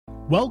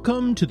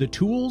Welcome to the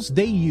Tools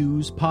They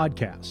Use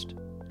podcast,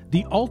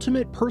 the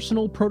ultimate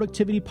personal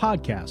productivity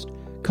podcast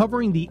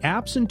covering the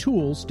apps and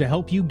tools to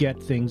help you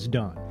get things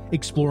done,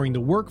 exploring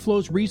the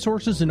workflows,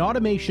 resources, and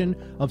automation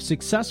of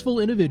successful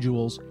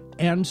individuals,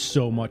 and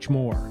so much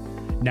more.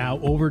 Now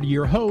over to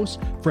your host,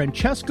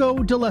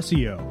 Francesco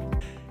D'Alessio.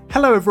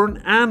 Hello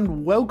everyone,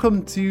 and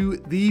welcome to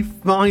the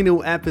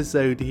final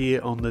episode here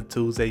on the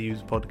Tools They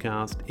Use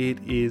podcast. It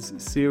is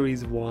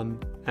series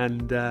 1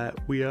 and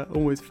we are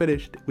almost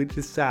finished, which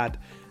is sad.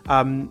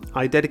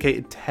 I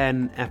dedicated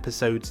 10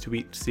 episodes to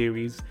each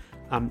series.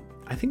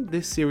 I think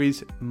this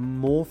series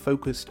more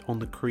focused on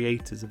the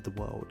creators of the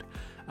world.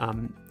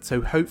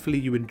 So hopefully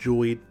you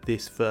enjoyed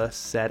this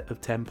first set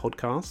of 10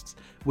 podcasts.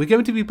 We're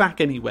going to be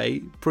back anyway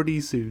pretty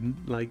soon,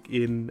 like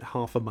in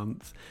half a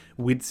month,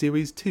 with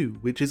series 2,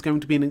 which is going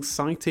to be an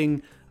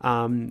exciting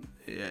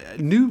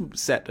new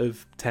set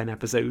of 10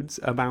 episodes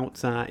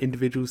about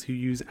individuals who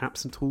use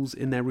apps and tools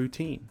in their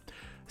routine.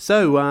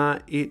 So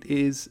it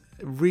is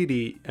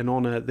really an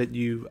honor that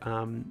you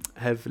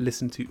have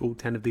listened to all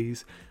 10 of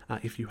these,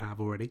 if you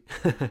have already.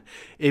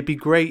 It'd be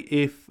great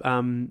if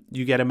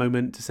you get a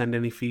moment to send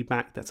any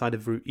feedback that's either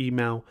through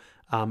email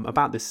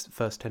about this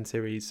first 10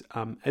 series.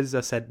 As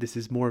I said, this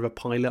is more of a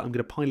pilot. I'm going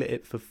to pilot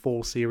it for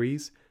 4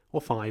 series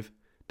or 5,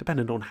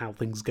 depending on how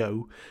things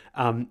go,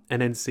 and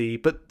then see.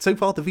 But so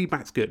far, the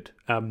feedback's good.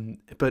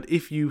 But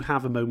if you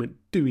have a moment,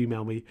 do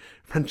email me,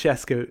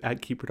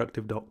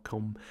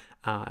 francesco@keepproductive.com.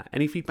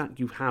 Any feedback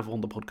you have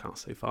on the podcast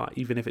so far,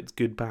 even if it's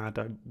good, bad,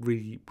 I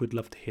really would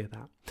love to hear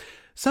that.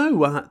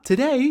 So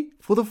today,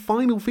 for the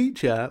final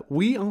feature,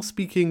 we are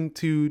speaking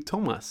to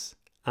Thomas.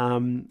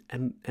 And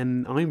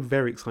I'm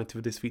very excited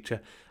for this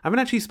feature. I haven't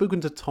actually spoken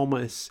to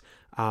Thomas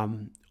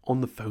on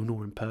the phone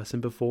or in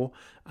person before,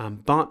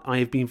 but I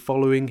have been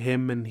following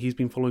him and he's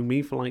been following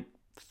me for like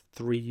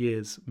 3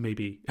 years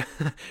maybe,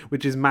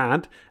 which is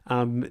mad.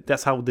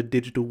 That's how the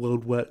digital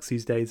world works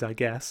these days, I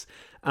guess.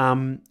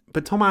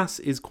 But Thomas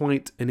is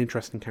quite an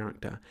interesting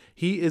character.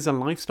 He is a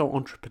lifestyle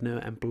entrepreneur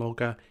and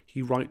blogger.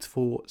 He writes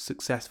for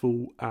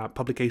successful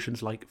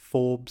publications like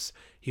Forbes.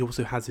 He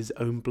also has his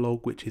own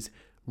blog, which is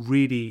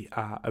really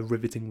a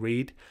riveting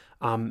read.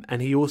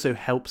 And he also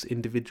helps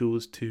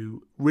individuals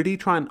to really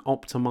try and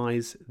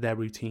optimize their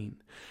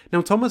routine.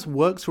 Now, Thomas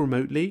works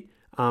remotely.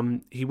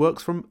 He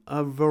works from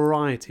a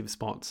variety of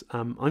spots.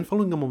 I'm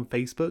following him on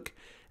Facebook,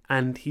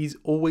 and he's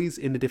always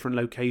in a different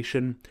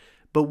location.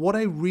 But what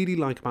I really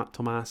like about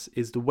Thomas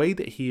is the way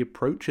that he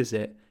approaches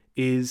it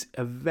is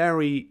a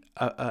very,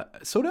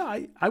 sort of,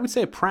 I would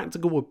say, a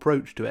practical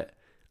approach to it.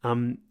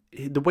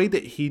 The way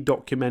that he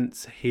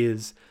documents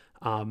his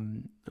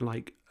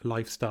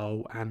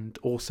lifestyle, and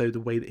also the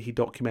way that he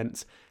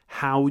documents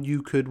how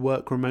you could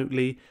work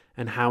remotely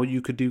and how you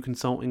could do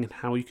consulting and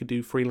how you could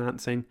do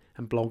freelancing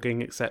and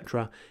blogging,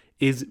 etc.,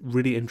 is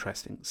really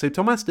interesting. So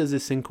Thomas does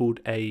this thing called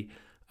I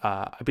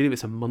believe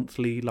it's a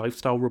monthly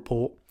lifestyle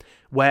report,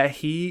 where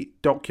he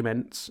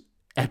documents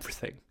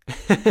everything.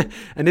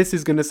 And this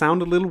is going to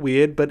sound a little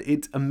weird, but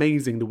it's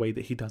amazing the way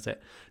that he does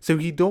it. So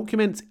he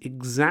documents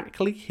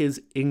exactly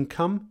his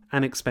income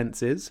and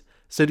expenses,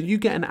 so that you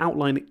get an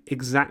outline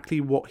exactly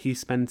what he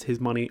spends his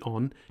money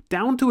on,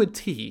 down to a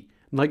T,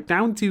 like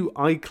down to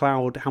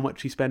iCloud, how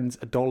much he spends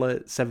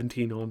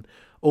 $1.17 on,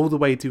 all the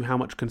way to how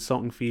much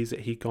consulting fees that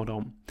he got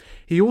on.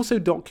 He also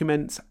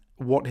documents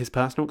what his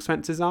personal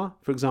expenses are.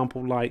 For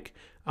example, like,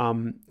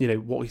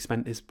 what he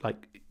spent is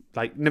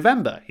like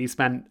November, he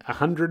spent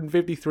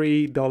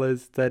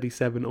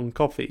 $153.37 on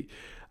coffee.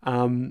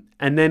 And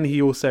then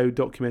he also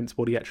documents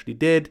what he actually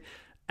did.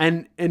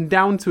 And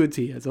down to a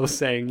T, as I was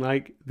saying,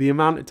 like the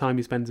amount of time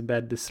he spends in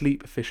bed, the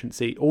sleep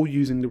efficiency, all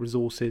using the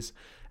resources,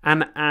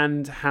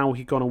 and how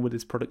he got on with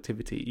his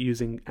productivity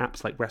using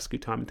apps like Rescue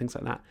Time and things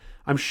like that.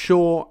 I'm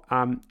sure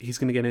he's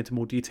going to get into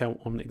more detail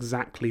on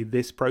exactly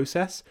this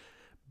process.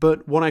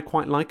 But what I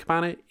quite like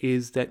about it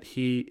is that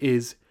he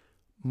is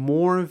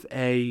more of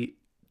a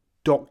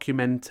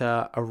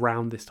documenter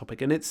around this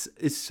topic. And it's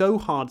so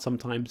hard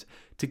sometimes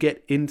to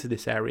get into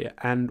this area.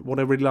 And what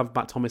I really love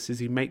about Thomas is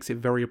he makes it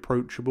very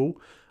approachable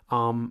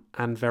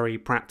and very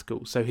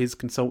practical. So his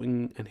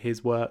consulting and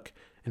his work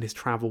and his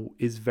travel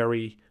is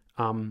very,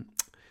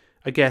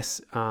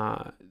 there's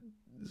a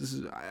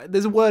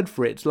word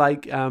for it,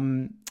 like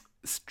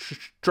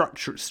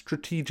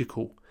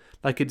strategical.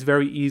 Like it's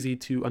very easy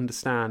to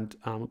understand,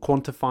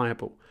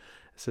 quantifiable.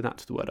 So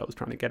that's the word I was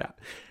trying to get at.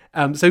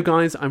 So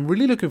guys, I'm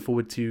really looking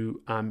forward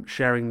to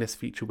sharing this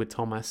feature with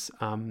Thomas.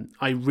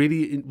 I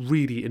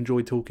really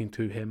enjoyed talking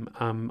to him.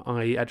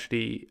 I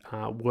actually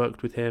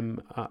worked with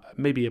him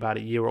maybe about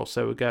a year or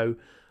so ago,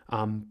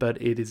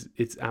 but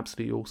it's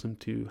absolutely awesome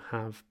to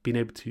have been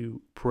able to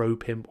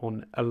probe him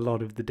on a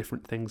lot of the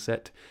different things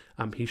that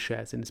he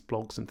shares in his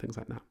blogs and things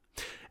like that.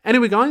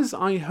 Anyway, guys,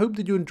 I hope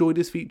that you enjoyed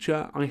this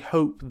feature. I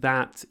hope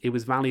that it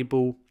was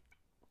valuable.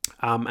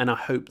 And I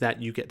hope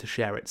that you get to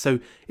share it. So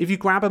if you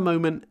grab a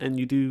moment and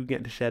you do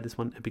get to share this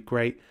one, it'd be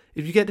great.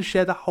 If you get to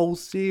share the whole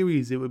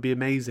series, it would be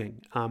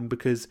amazing,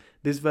 because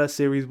this first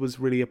series was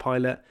really a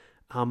pilot,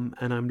 and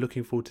I'm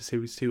looking forward to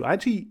series 2. I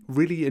actually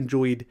really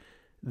enjoyed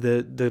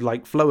the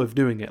like flow of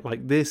doing it.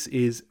 Like, this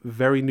is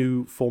very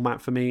new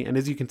format for me, and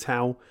as you can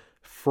tell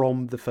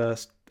from the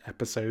first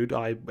episode,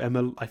 I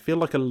feel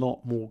like a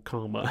lot more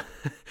calmer.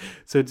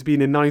 So it's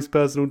been a nice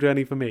personal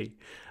journey for me.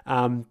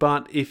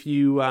 But if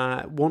you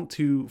want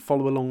to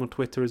follow along on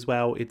Twitter as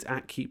well, it's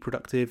at Keep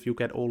Productive. You'll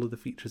get all of the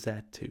features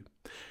there too.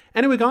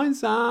 Anyway,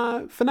 guys,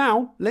 for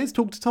now, let's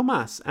talk to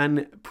Tomas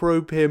and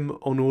probe him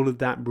on all of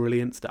that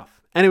brilliant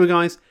stuff. Anyway,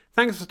 guys,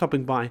 thanks for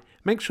stopping by.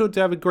 Make sure to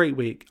have a great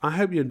week. I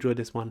hope you enjoyed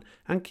this one,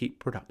 and keep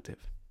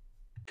productive.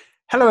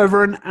 Hello,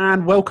 everyone,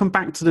 and welcome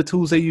back to the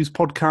Tools They Use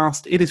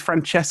podcast. It is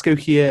Francesco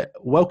here.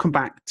 Welcome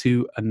back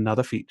to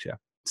another feature.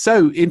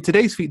 So in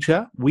today's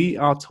feature, we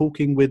are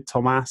talking with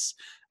Tomas.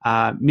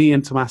 Me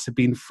and Tomas have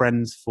been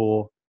friends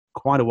for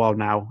quite a while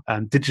now,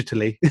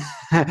 digitally,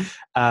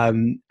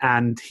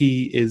 and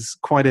he is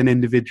quite an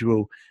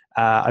individual.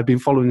 I've been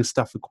following his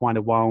stuff for quite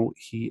a while.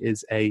 He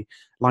is a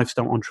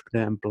lifestyle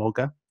entrepreneur and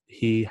blogger.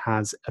 He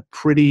has a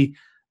pretty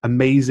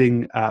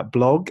amazing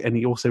blog, and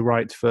he also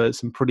writes for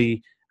some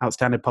pretty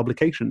outstanding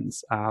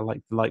publications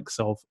like the likes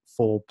of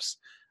Forbes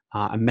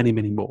and many,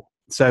 many more.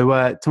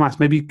 So, Tomas,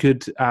 maybe you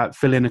could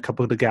fill in a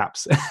couple of the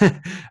gaps.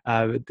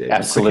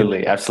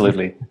 Absolutely.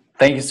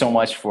 Thank you so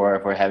much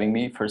for having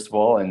me, first of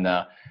all. And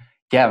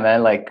yeah,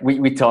 man, like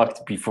we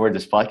talked before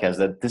this podcast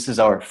that this is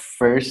our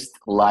first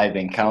live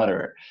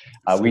encounter.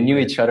 We knew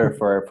each other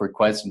for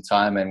quite some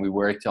time, and we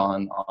worked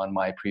on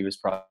my previous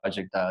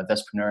project,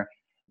 Deskpreneur,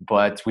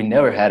 but we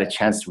never had a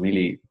chance to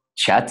really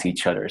chat to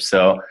each other.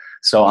 So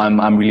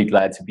I'm really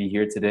glad to be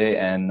here today.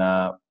 And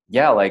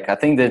yeah, like I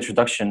think the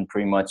introduction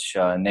pretty much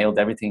nailed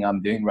everything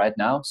I'm doing right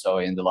now. So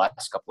in the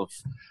last couple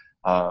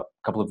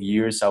of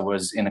years, I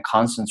was in a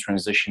constant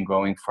transition,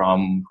 going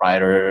from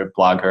writer,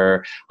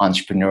 blogger,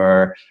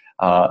 entrepreneur,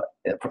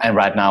 and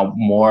right now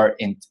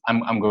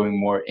I'm going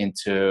more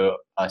into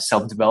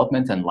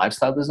self-development and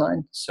lifestyle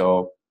design.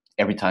 So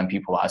every time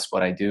people ask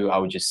what I do, I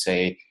would just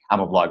say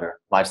I'm a blogger,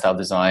 lifestyle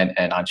design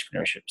and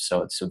entrepreneurship.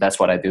 So that's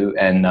what I do.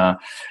 And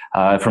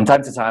from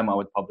time to time, I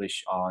would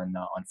publish on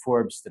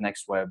Forbes, The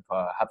Next Web,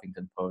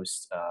 Huffington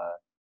Post,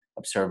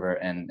 Observer,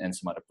 and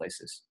some other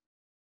places.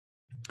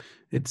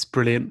 It's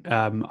brilliant.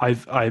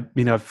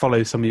 I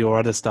follow some of your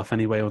other stuff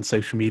anyway on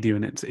social media,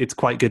 and it's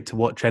quite good to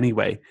watch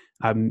anyway.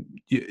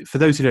 For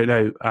those who don't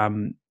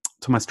know,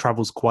 Tomas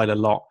travels quite a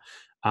lot.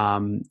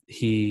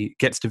 He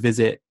gets to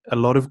visit a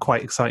lot of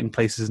quite exciting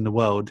places in the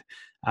world.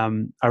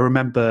 I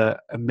remember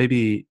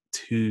maybe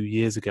 2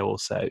 years ago or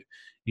so,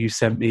 you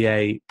sent me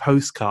a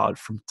postcard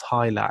from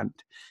Thailand,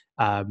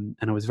 and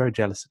I was very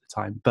jealous at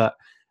the time. But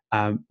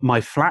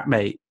my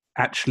flatmate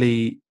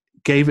actually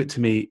gave it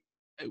to me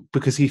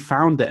because he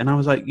found it, and I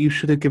was like, you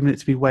should have given it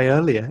to me way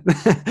earlier.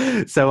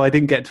 So I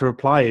didn't get to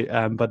reply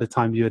by the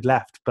time you had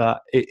left,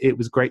 but it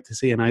was great to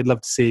see, and I'd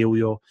love to see all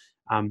your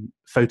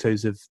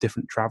photos of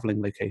different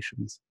traveling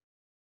locations.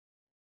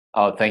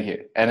 Oh, thank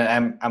you.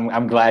 And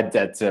I'm glad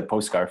that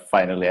postcard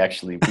finally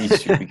actually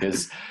reached you,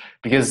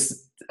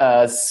 because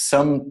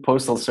some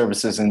postal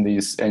services in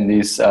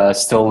these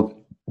still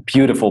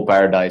beautiful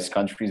paradise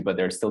countries, but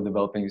they're still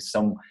developing.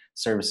 Some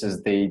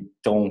services, they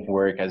don't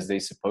work as they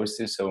supposed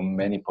to. So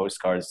many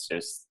postcards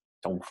just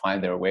don't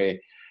find their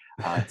way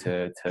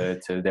to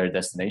their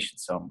destination.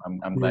 So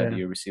I'm glad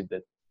you received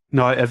it.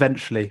 No,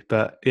 eventually,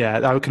 but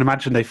yeah, I can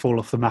imagine they fall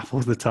off the map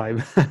all the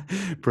time.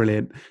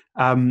 Brilliant.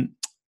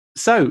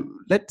 So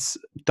let's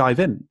dive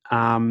in.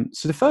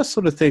 So the first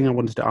sort of thing I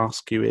wanted to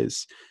ask you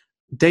is,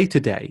 day to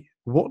day,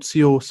 what's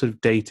your sort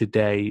of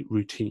day-to-day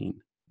routine?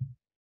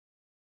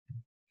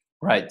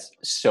 Right.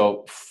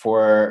 So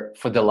for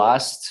the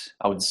last,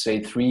 I would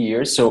say 3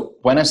 years. So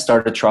when I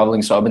started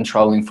traveling, so I've been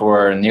traveling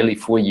for nearly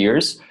 4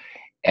 years,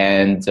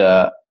 and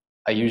I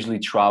usually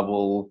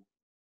travel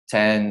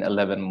 10,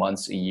 11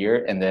 months a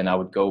year. And then I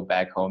would go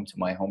back home to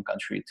my home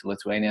country, to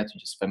Lithuania, to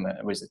just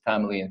visit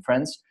family and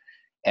friends.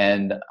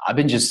 And I've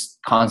been just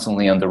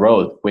constantly on the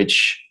road,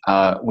 which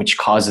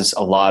causes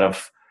a lot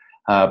of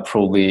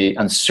probably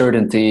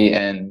uncertainty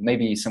and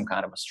maybe some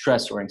kind of a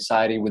stress or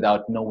anxiety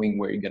without knowing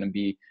where you're going to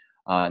be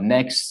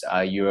next.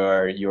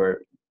 You're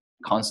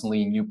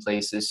constantly in new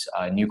places,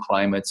 new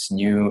climates,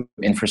 new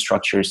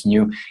infrastructures,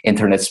 new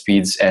internet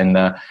speeds, and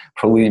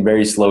probably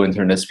very slow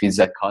internet speeds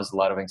that cause a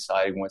lot of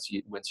anxiety once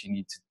you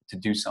need to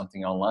do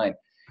something online.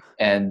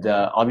 And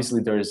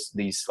obviously there's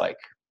these like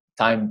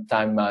time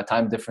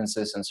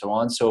differences and so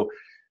on. So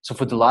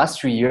for the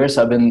last 3 years,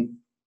 I've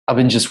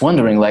been just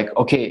wondering, like,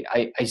 okay,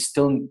 I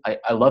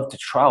love to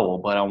travel,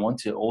 but I want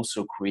to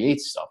also create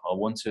stuff. I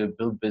want to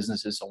build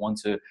businesses. I want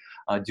to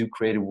do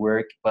creative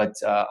work, but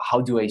how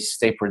do I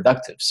stay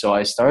productive? So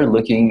I started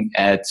looking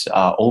at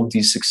all of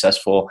these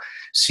successful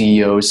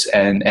CEOs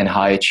and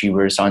high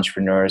achievers,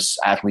 entrepreneurs,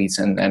 athletes,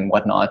 and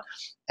whatnot.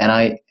 And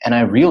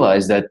I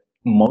realized that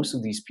most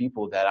of these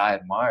people that I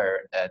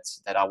admire,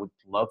 that I would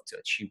love to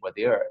achieve what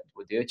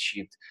they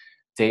achieved,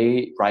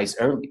 they rise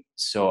early.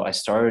 So I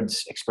started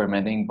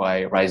experimenting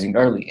by rising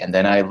early, and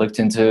then I looked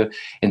into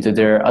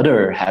their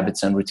other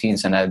habits and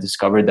routines, and I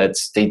discovered that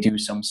they do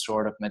some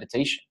sort of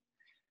meditation.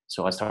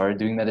 So I started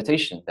doing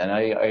meditation. Then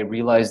I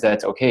realized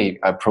that, okay,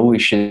 I probably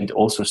should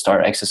also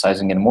start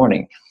exercising in the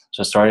morning.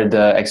 So I started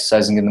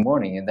exercising in the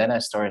morning, and then I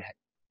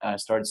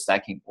started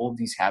stacking all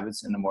these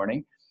habits in the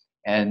morning,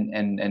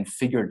 and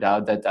figured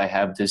out that I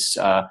have this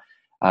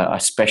a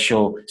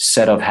special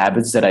set of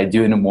habits that I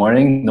do in the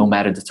morning, no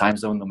matter the time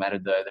zone, no matter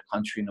the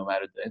country, no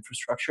matter the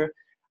infrastructure.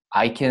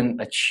 I can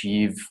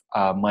achieve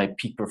my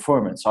peak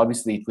performance.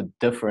 Obviously, it would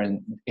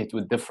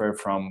differ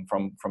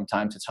from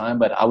time to time,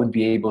 but I would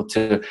be able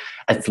to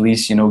at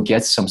least,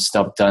 get some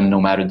stuff done, no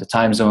matter the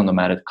time zone, no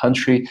matter the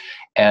country,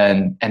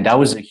 and that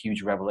was a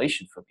huge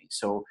revelation for me.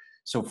 So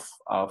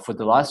for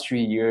the last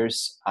 3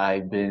 years,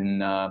 I've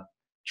been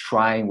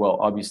trying. Well,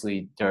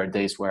 obviously, there are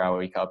days where I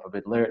wake up a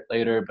bit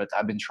later, but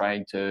I've been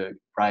trying to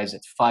rise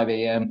at 5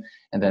 a.m.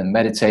 and then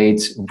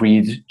meditate,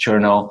 read,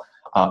 journal,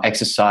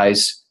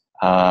 exercise.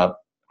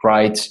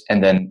 Write,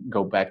 and then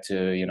go back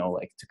to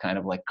to kind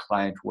of like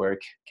client work,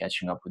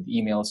 catching up with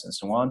emails and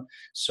so on.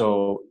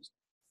 So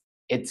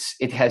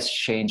it has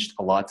changed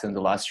a lot in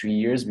the last 3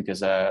 years,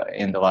 because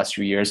in the last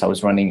 3 years I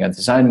was running a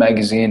design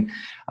magazine.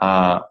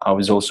 I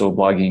was also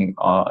blogging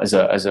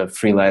as a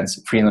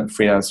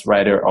freelance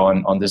writer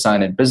on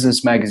design and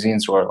business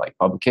magazines, or like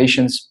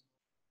publications.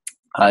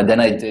 Then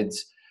I did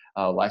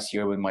last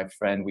year with my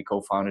friend, we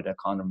co-founded a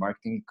content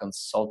marketing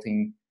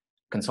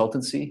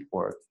consultancy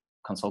or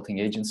consulting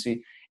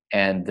agency.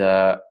 And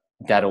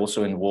that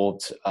also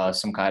involved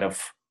some kind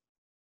of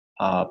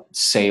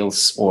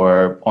sales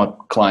or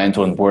client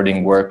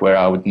onboarding work, where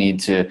I would need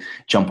to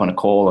jump on a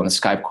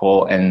Skype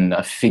call, and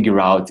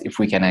figure out if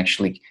we can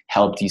actually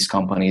help these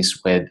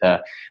companies with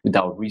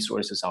our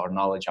resources, our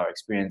knowledge, our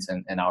experience,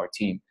 and our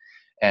team.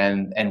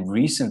 And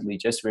recently,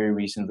 just very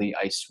recently,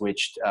 I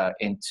switched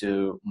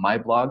into my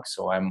blog.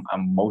 So I'm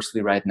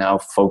mostly right now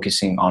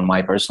focusing on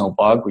my personal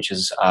blog, which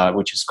is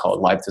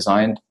called Live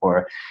Design,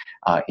 or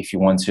if you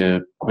want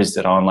to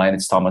visit it online,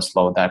 it's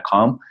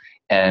thomaslow.com.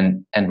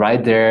 And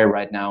right there,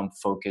 right now, I'm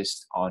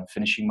focused on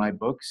finishing my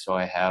book. So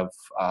I have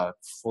a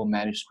full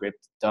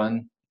manuscript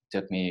done. It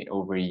took me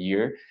over a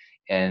year.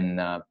 And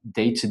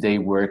day-to-day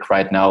work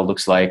right now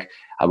looks like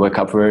I wake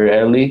up very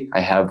early. I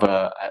have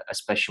a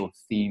special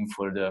theme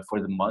for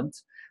the month.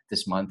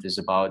 This month is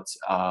about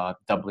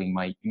doubling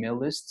my email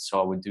list. So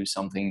I would do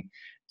something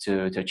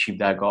to achieve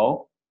that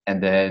goal.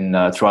 And then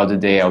throughout the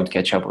day, I would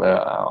catch up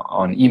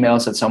on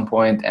emails at some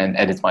point and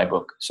edit my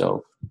book.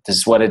 So this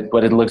is what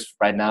it looks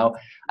right now.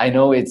 I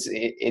know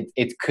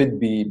it could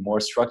be more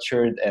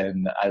structured,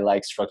 and I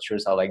like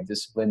structures. I like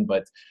discipline,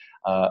 but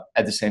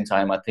at the same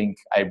time, I think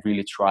I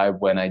really thrive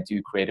when I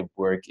do creative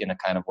work in a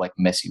kind of like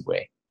messy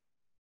way.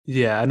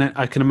 Yeah, and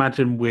I can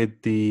imagine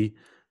with the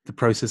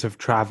process of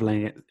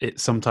traveling, it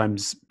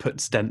sometimes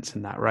puts dents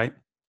in that, right?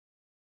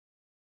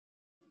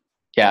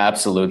 Yeah,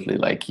 absolutely.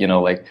 Like you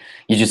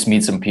just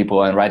meet some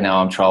people, and right now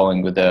I'm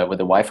traveling with the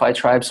Wi-Fi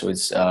tribe. So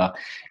it's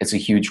a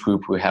huge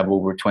group. We have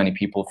over 20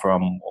 people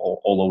from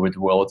all over the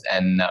world,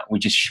 and we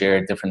just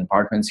share different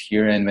apartments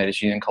here in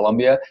Medellin,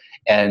 Colombia.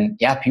 And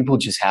yeah, people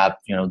just have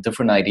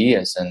different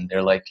ideas, and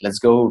they're like, let's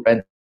go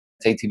rent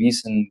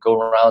ATVs and go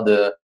around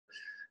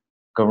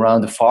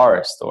the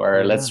forest,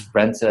 or let's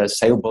rent a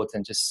sailboat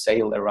and just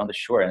sail around the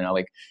shore. And I'm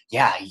like,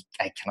 yeah,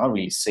 I cannot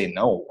really say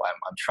no.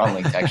 I'm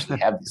traveling to actually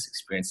have these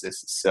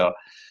experiences. So,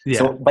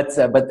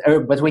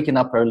 but waking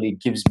up early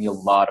gives me a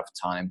lot of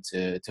time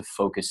to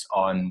focus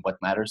on what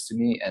matters to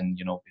me. And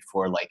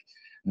before like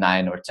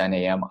 9 or 10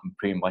 a.m., I'm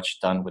pretty much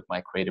done with my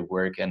creative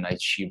work, and I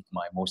achieved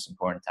my most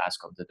important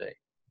task of the day.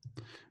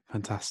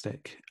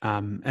 Fantastic.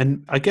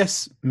 And I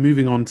guess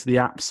moving on to the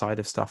app side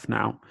of stuff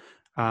now.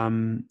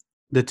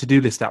 The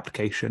to-do list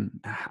application,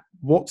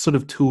 what sort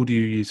of tool do you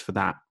use for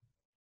that?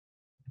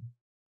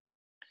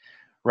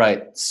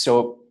 Right.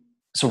 So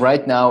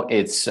right now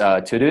it's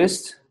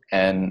Todoist,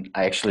 and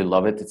I actually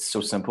love it. It's so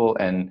simple.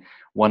 And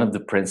one of the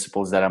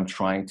principles that I'm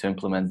trying to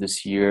implement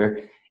this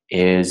year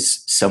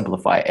is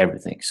simplify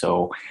everything.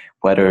 So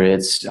whether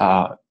it's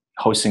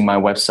hosting my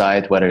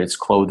website, whether it's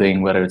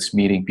clothing, whether it's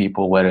meeting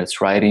people, whether it's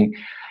writing,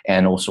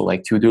 and also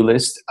like to-do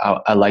list,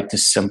 I like to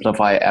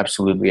simplify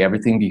absolutely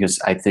everything, because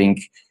I think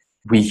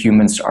we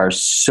humans are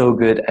so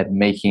good at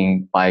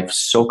making life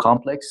so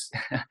complex.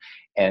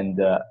 and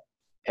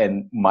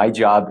my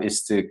job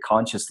is to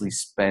consciously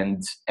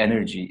spend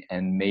energy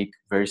and make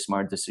very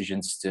smart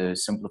decisions to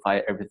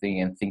simplify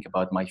everything and think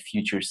about my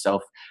future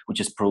self, which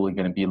is probably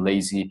going to be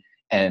lazy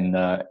and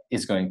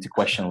is going to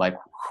question like,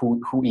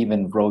 who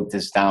even wrote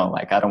this down?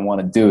 Like, I don't want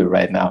to do it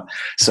right now.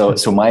 So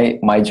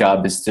my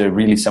job is to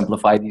really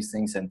simplify these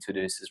things, and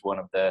Todoist is one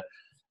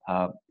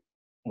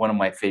of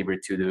my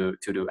favorite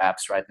to-do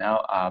apps right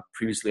now.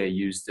 Previously, I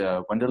used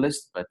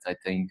Wunderlist, but I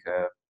think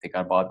they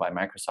got bought by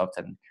Microsoft,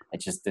 and I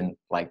just didn't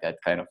like that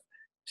kind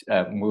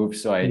of move.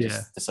 So I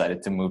just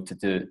decided to move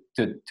to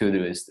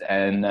Todoist.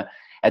 And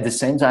at the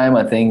same time,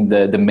 I think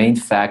the main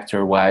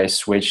factor why I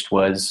switched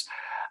was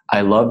I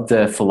love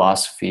the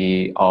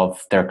philosophy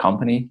of their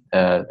company,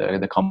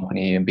 the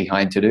company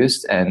behind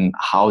Todoist, and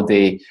how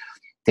they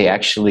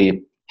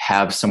actually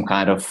have some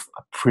kind of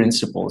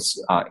principles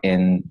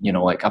in,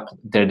 like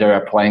they're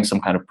applying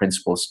some kind of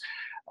principles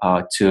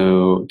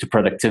to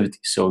productivity.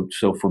 So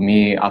for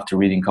me, after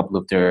reading a couple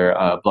of their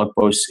blog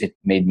posts, it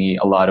made me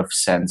a lot of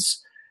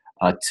sense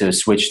to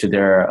switch to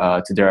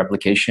their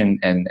application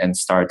and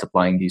start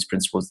applying these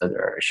principles that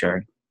they're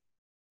sharing.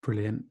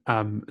 Brilliant.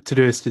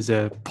 Todoist is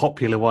a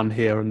popular one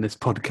here on this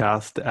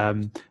podcast,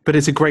 but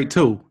it's a great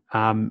tool,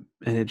 and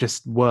it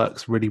just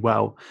works really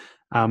well.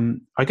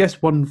 I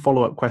guess one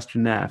follow-up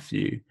question there for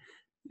you.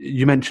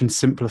 You mentioned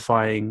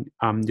simplifying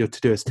your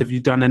Todoist. Have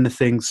you done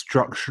anything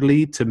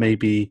structurally to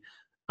maybe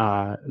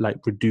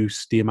like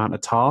reduce the amount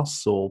of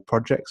tasks or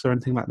projects or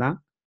anything like that?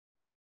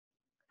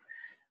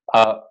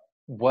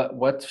 What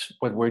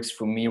works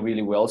for me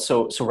really well.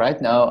 So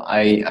right now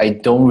I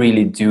don't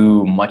really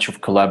do much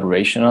of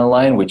collaboration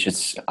online, which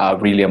is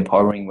really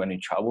empowering when you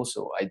travel.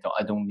 So I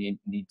don't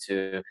need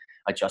to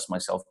adjust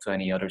myself to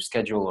any other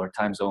schedule or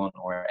time zone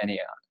or any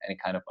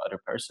kind of other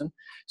person.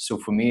 So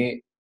for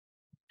me,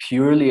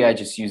 purely I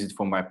just use it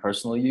for my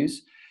personal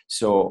use.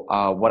 So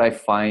what I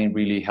find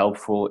really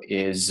helpful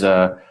is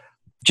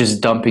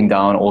just dumping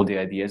down all the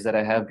ideas that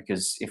I have,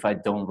 because if I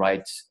don't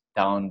write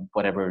down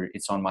whatever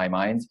it's on my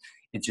mind,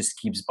 it just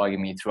keeps bugging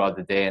me throughout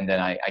the day, and then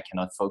I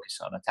cannot focus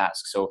on a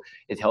task. So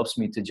it helps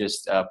me to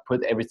just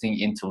put everything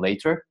into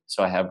later.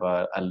 So I have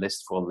a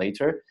list for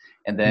later,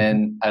 and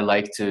then I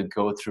like to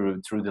go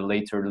through the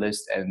later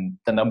list, and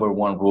the number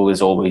one rule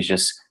is always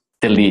just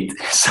delete.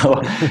 So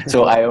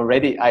I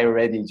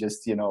already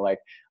just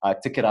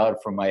took it out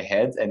from my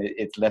head, and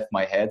it left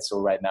my head. So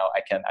right now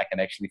I can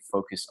actually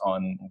focus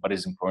on what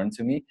is important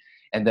to me.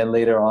 And then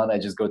later on, I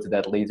just go to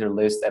that later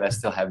list, and I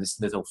still have this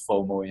little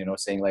FOMO,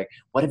 saying like,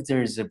 what if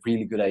there is a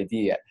really good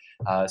idea?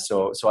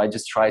 So I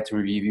just try to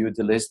review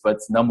the list, but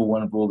number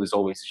one rule is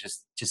always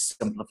just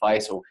simplify.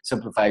 So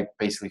simplify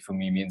basically for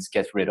me means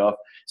get rid of.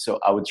 So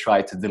I would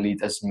try to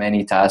delete as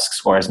many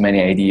tasks or as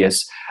many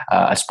ideas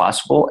as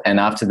possible. And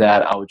after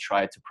that, I would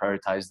try to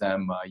prioritize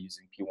them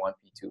using P1,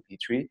 P2,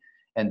 P3.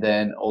 And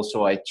then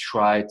also I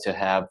try to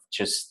have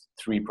just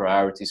 3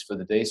 priorities for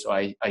the day. So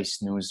I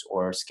snooze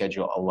or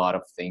schedule a lot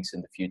of things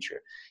in the future.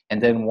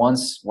 And then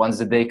once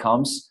the day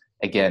comes,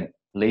 again,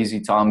 lazy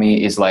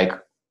Tommy is like,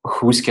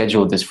 who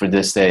scheduled this for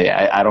this day?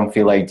 I don't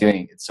feel like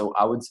doing it. So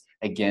I would,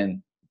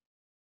 again,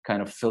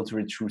 kind of filter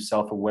it through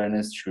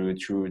self-awareness, through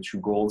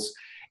goals.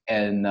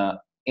 And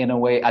in a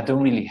way, I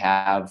don't really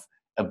have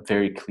a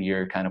very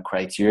clear kind of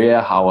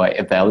criteria how I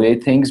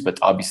evaluate things, but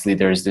obviously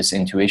there's this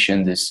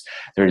intuition,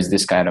 there's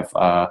this kind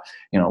of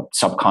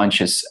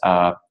subconscious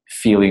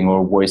feeling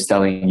or voice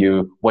telling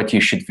you what you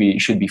should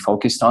be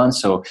focused on.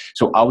 So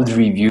I would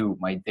review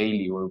my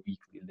daily or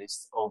weekly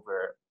list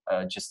over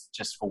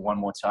just for one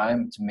more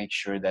time to make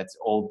sure that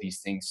all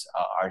these things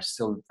are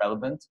still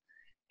relevant.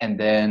 And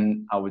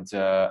then I would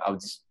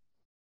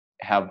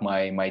have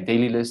my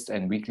daily list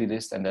and weekly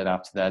list, and then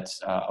after that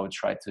I would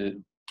try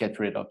to get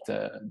rid of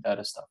the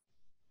other stuff.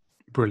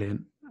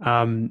 Brilliant.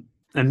 And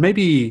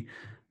maybe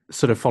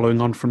sort of following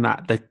on from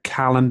that, the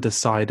calendar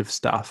side of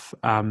stuff,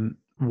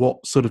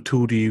 what sort of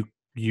tool do you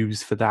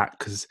use for that?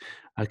 Because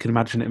I can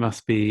imagine it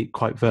must be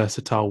quite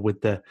versatile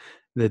with the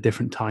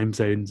different time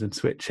zones and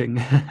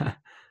switching.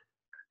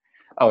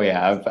 Oh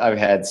yeah, I've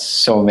had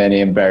so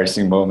many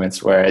embarrassing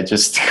moments where I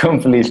just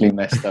completely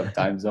messed up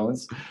time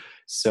zones.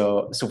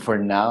 So for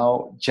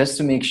now, just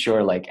to make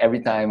sure, like every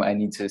time I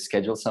need to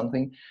schedule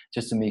something,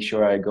 just to make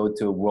sure I go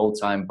to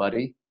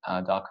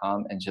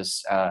worldtimebuddy.com and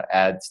just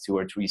add 2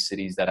 or 3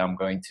 cities that I'm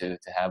going to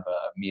have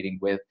a meeting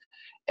with,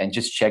 and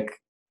just check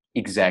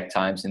exact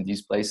times in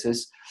these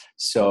places.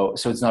 So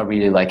it's not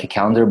really like a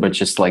calendar, but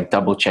just like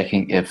double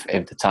checking if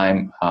the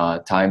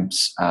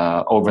times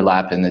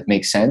overlap and it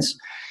makes sense.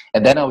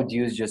 And then I would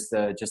use just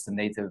a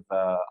native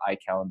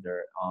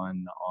iCalendar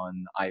on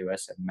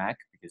iOS and Mac,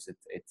 because it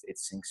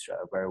syncs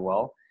very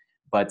well.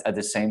 But at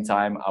the same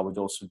time, I would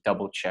also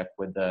double check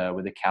with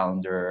the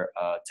calendar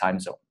time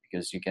zone,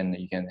 because you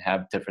can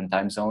have different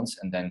time zones,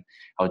 and then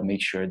I would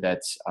make sure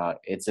that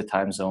it's the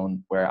time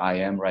zone where I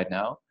am right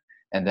now.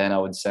 And then I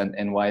would send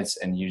invites,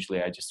 and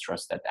usually I just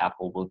trust that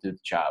Apple will do the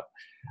job.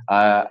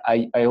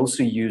 I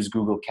also use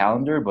Google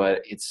Calendar,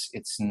 but it's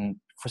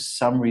for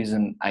some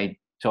reason I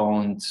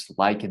don't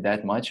like it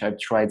that much. I've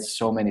tried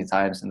so many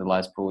times in the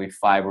last probably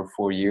 5 or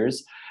 4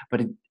 years, but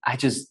I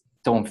just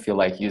don't feel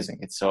like using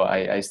it. So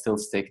I still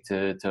stick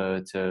to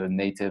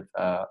native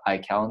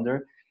iCalendar,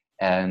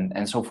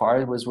 and so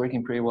far it was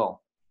working pretty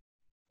well.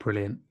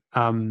 Brilliant.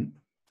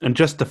 And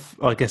just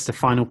I guess the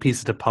final piece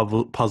of the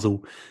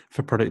puzzle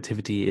for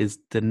productivity is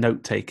the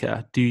note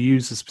taker. Do you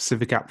use a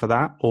specific app for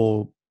that,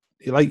 or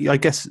I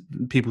guess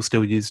people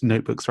still use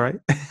notebooks,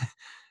 right?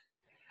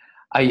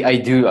 I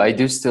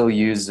do still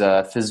use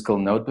physical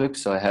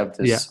notebooks. So I have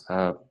this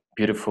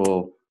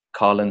beautiful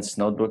Collins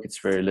notebook. It's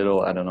very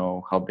little. I don't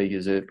know how big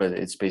is it, but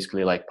it's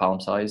basically like palm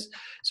size.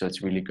 So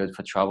it's really good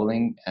for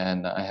traveling,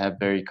 and I have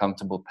very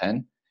comfortable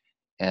pen.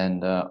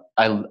 And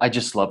I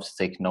just love to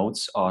take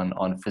notes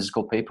on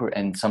physical paper.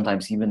 And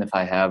sometimes even if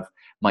I have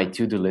my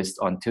to-do list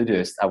on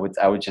Todoist,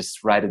 I would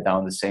just write it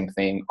down the same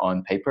thing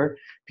on paper,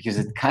 because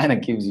it kind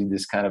of gives you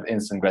this kind of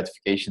instant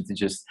gratification to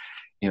just,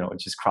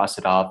 just cross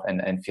it off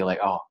and feel like,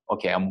 oh,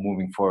 okay, I'm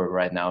moving forward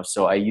right now.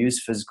 So I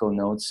use physical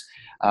notes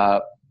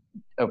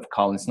of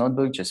Colin's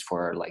notebook just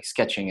for like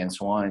sketching and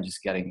so on, and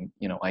just getting,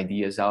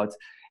 ideas out.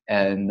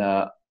 And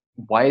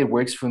why it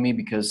works for me,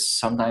 because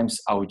sometimes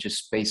I would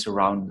just space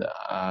around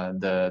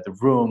the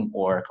room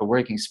or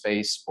co-working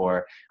space,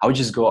 or I would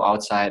just go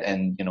outside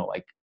and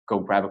like go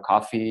grab a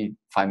coffee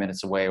 5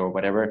 minutes away or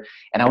whatever,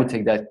 and I would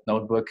take that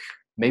notebook.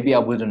 Maybe I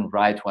wouldn't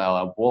write while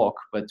I walk,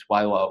 but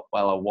while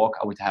I walk,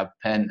 I would have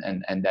pen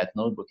and that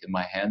notebook in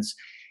my hands,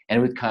 and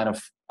it would kind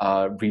of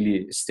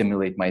really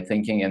stimulate my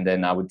thinking. And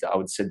then I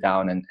would sit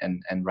down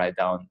and write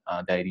down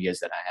the ideas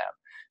that I have.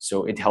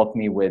 So it helped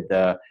me with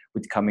not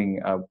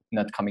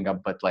coming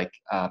up, but like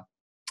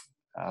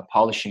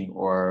polishing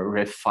or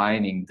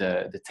refining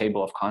the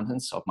table of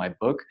contents of my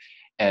book.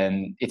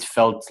 And it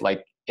felt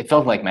like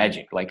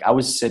magic. Like I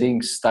was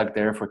sitting stuck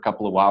there for a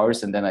couple of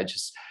hours, and then I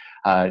just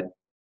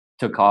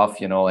took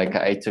off, like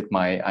I took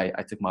my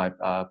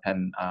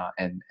pen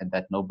and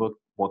that notebook,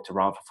 walked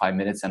around for 5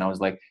 minutes, and I was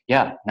like,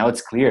 yeah, now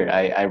it's clear.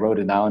 I wrote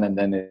it down, and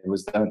then it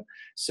was done.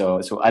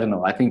 So I don't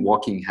know, I think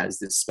walking has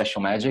this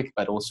special magic,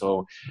 but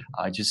also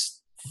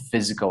just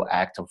physical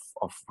act of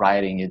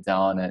writing it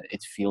down, and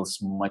it feels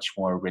much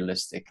more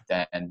realistic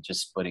than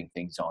just putting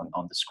things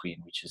on the screen,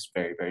 which is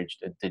very, very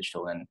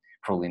digital and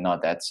probably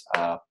not that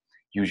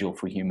usual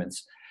for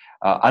humans.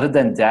 Other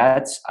than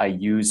that, I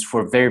use,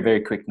 for very, very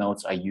quick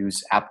notes, I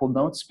use Apple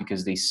Notes,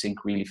 because they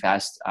sync really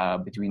fast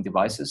between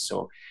devices.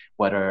 So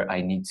whether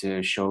I need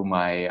to show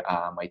my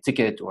my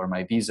ticket or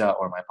my visa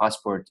or my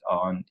passport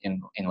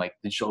in like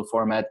digital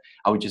format,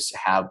 I would just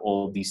have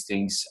all these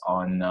things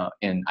on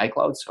in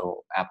iCloud,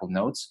 so Apple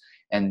Notes.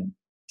 And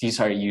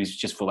these are used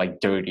just for like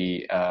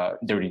dirty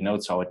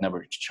notes. So I would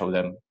never show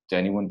them to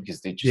anyone,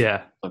 because they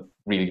just look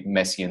really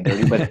messy and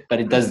dirty. But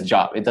it does the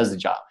job. It does the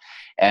job.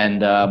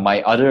 And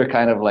my other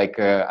kind of like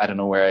I don't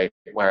know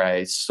where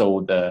I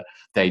saw the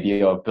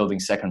idea of building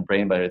second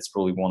brain, but it's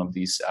probably one of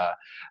these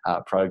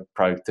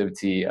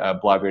productivity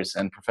bloggers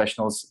and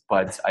professionals.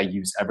 But I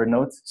use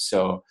Evernote.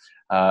 So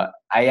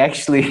I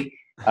actually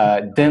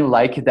didn't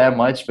like it that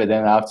much, but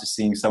then after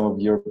seeing some of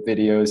your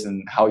videos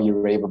and how you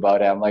rave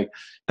about it, I'm like,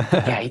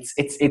 yeah,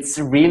 it's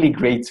a really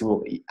great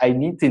tool. I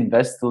need to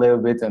invest a little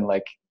bit and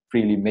like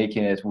really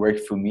making it work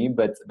for me.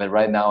 But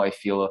right now I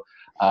feel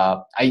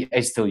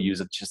I still use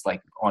it just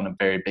like on a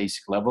very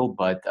basic level,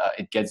 but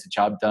it gets the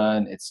job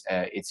done. It's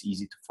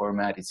easy to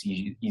format. It's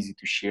easy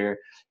to share.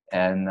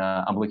 And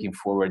I'm looking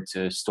forward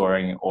to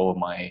storing all of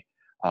my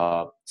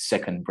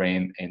second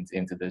brain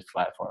into this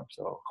platform.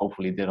 So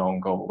hopefully they don't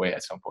go away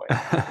at some point.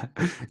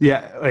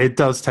 Yeah, it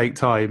does take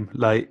time.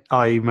 Like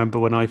I remember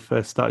when I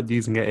first started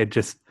using it,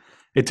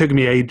 it took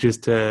me ages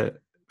to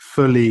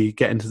fully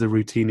get into the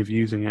routine of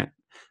using it.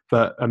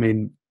 But I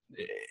mean,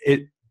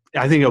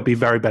 I think it'll be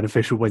very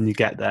beneficial when you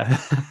get there.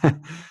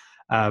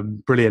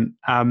 Brilliant.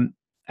 And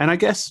I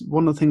guess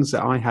one of the things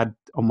that I had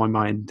on my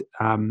mind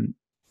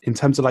in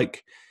terms of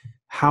like,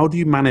 how do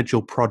you manage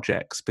your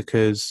projects?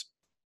 Because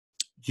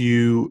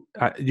you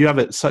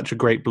have such a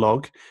great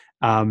blog.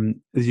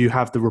 You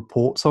have the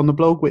reports on the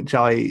blog, which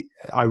I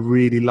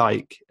really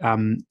like.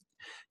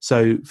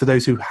 So for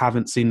those who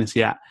haven't seen this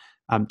yet,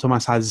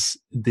 Thomas has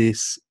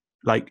this,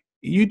 like,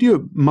 you do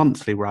it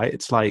monthly, right?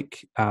 It's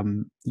like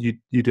you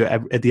do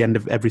it at the end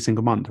of every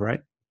single month, right?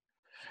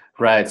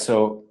 Right.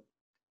 So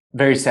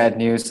very sad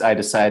news. I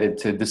decided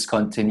to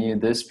discontinue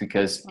this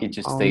because it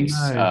just takes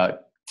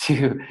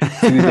two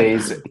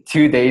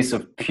days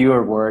of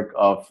pure work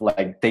of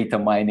like data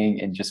mining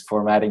and just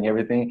formatting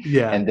everything.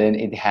 Yeah. And then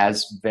it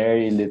has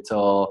very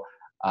little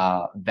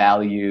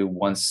value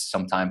once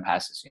some time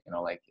passes.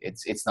 Like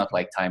it's not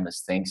like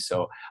timeless things.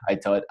 So I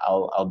thought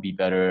I'll be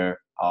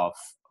better off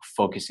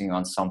focusing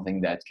on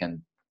something that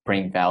can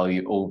bring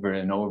value over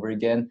and over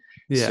again.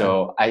 Yeah.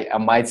 So I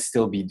might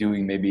still be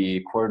doing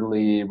maybe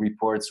quarterly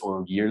reports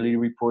or yearly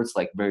reports,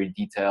 like very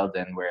detailed,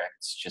 and where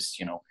it's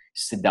just,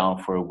 sit down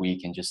for a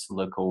week and just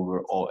look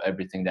over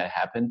everything that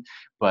happened.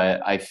 But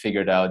I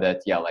figured out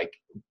that, like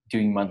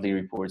doing monthly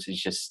reports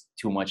is just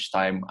too much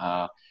time,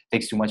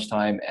 takes too much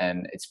time,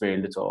 and it's very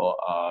little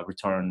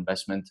return on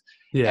investment.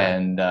 Yeah.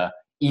 And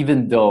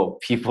even though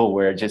people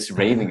were just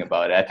raving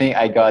about it, I think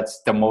I got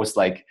the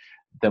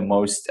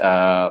most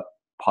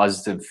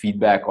positive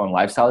feedback on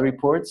lifestyle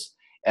reports,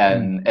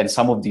 and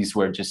some of these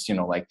were just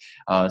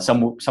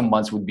some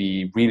months would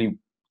be really,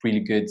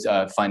 really good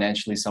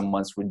financially, some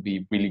months would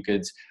be really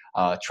good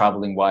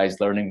traveling wise,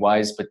 learning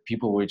wise, but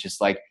people were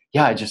just like,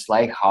 I just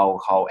like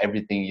how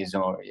everything is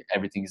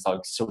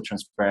like so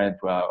transparent.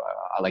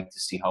 I like to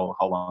see how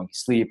long you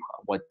sleep,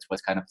 what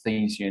kind of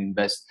things you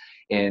invest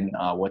in,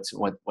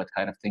 what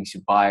kind of things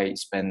you buy,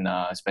 spend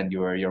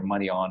your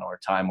money on, or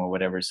time or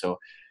whatever. So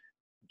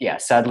yeah,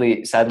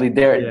 sadly,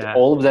 they're Yeah.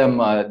 all of them.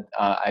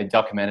 I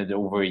documented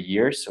over a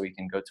year, so you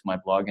can go to my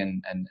blog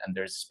and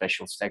there's a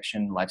special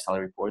section, lifestyle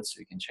reports, so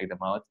you can check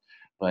them out.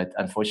 But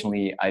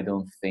unfortunately, I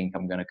don't think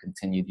I'm gonna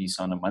continue these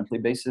on a monthly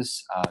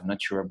basis.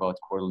 Not sure about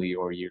quarterly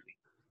or yearly.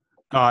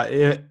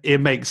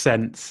 It makes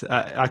sense.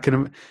 I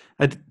can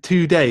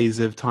 2 days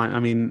of time. I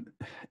mean,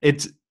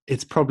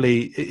 it's probably,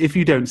 if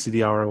you don't see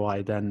the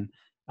ROI, then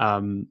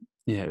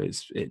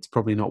it's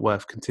probably not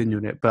worth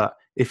continuing it. But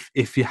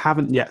if you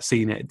haven't yet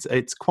seen it,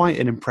 it's quite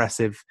an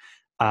impressive.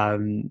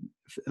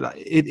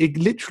 It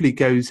literally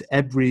goes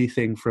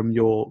everything from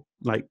your,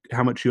 like,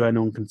 how much you earn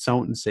on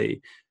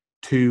consultancy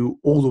to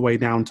all the way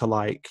down to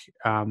like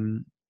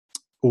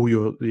all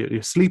your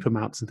sleep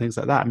amounts and things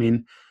like that. I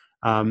mean,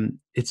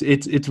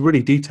 it's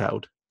really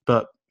detailed,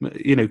 but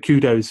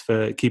kudos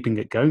for keeping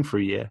it going for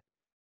a year.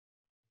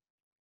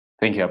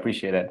 Thank you, I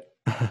appreciate it.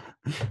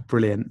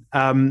 Brilliant.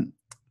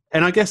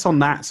 And I guess on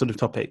that sort of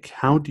topic,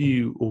 how do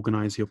you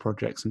organize your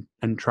projects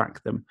and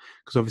track them?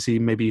 Because obviously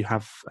maybe you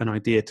have an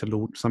idea to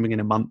launch something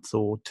in a month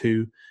or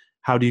two.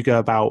 How do you go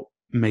about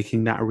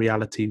making that a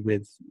reality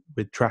with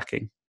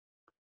tracking?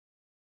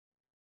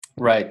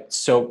 Right.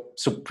 So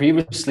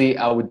previously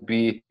I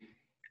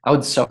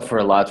would suffer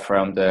a lot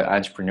from the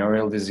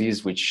entrepreneurial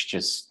disease, which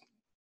just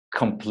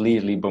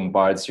completely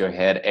bombards your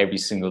head every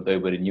single day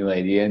with a new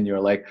idea, and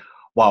you're like,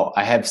 wow,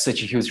 I have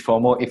such a huge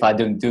FOMO. If I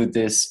don't do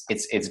this,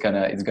 it's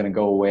gonna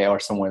go away, or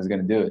someone's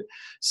gonna do it.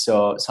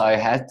 So I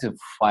had to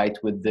fight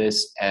with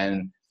this,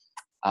 and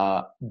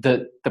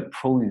the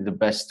probably the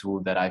best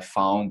tool that I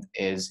found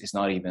is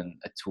not even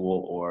a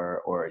tool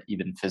or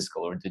even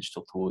physical or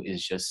digital tool,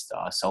 is just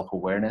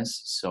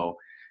self-awareness. So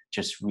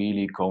just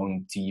really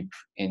going deep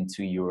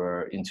into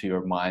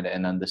your mind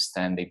and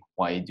understanding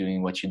why you're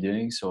doing what you're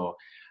doing. So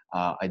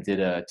I did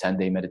a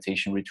 10-day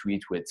meditation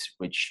retreat,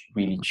 which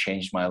really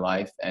changed my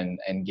life and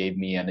gave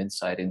me an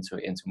insight into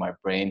my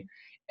brain,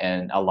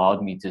 and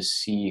allowed me to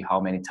see how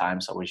many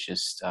times I was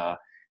just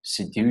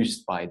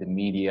seduced by the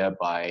media,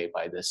 by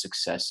the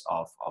success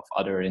of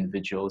other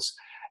individuals,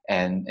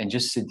 and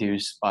just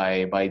seduced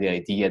by the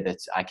idea that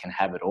I can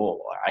have it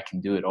all, or I can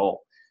do it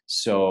all.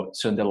 So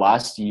in the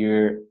last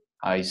year,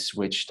 I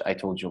switched. I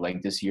told you,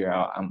 like, this year,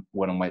 I'm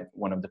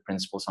one of the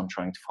principles I'm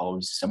trying to follow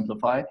is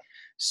simplify.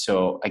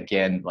 So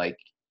again, like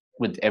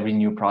with every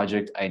new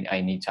project, I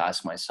need to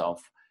ask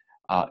myself,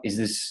 is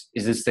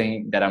this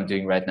thing that I'm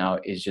doing right now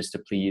is just to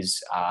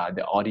please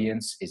the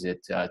audience? Is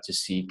it to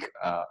seek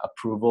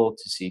approval,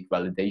 to seek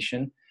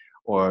validation?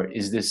 Or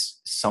is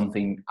this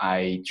something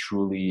I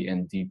truly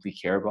and deeply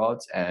care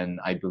about,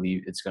 and I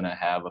believe it's going to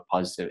have a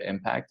positive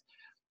impact?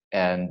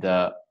 And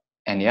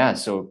yeah,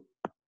 so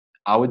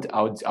I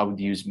would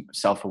use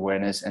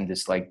self-awareness and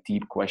this like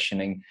deep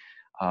questioning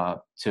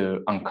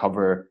to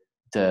uncover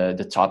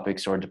the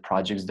topics or the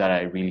projects that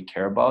I really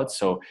care about.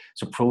 So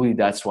probably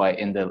that's why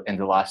in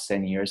the last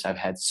 10 years I've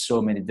had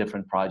so many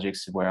different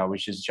projects where I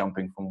was just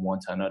jumping from one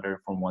to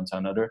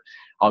another.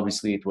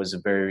 Obviously it was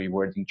a very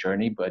rewarding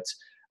journey, but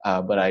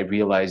I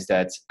realized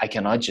that I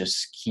cannot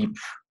just keep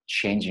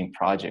changing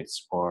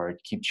projects or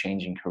keep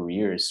changing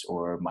careers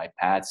or my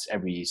paths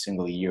every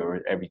single year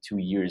or every 2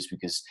 years,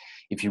 because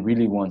if you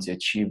really want to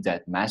achieve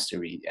that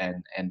mastery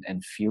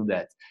and feel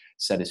that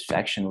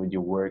satisfaction with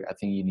your work, I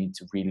think you need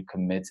to really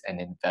commit and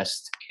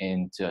invest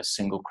into a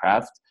single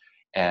craft.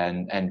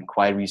 And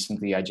quite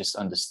recently I just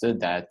understood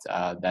that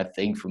that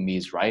thing for me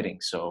is writing.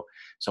 So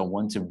I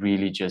want to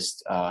really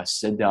just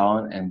sit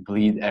down and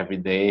bleed every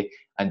day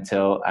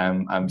until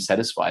I'm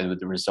satisfied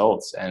with the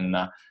results. And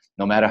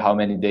no matter how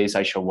many days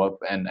I show up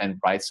and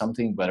write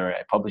something, whether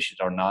I publish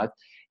it or not,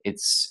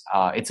 it's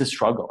a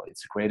struggle.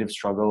 It's a creative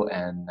struggle,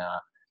 and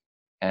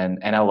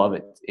I love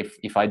it.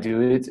 If I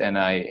do it and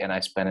I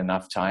spend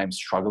enough time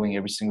struggling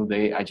every single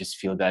day, I just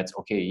feel that,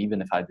 okay, even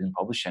if I didn't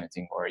publish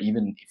anything, or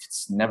even if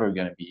it's never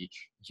going to be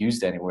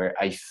used anywhere,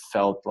 I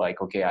felt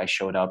like, okay, I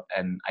showed up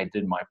and I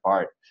did my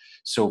part.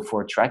 So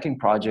for tracking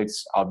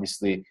projects,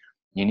 obviously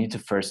you need to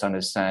first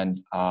understand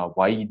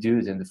why you do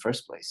it in the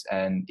first place,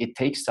 and it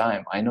takes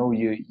time. I know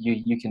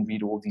you can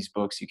read all these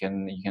books, you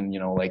can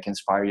like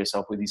inspire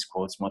yourself with these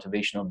quotes,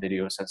 motivational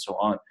videos, and so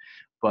on,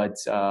 but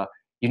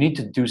you need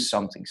to do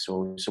something.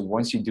 So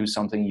once you do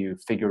something, you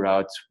figure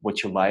out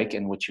what you like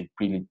and what you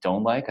really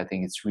don't like. I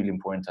think it's really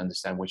important to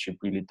understand what you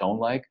really don't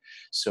like.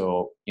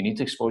 So you need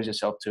to expose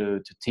yourself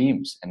to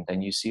teams, and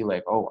then you see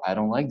like, oh, I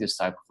don't like this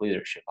type of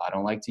leadership. I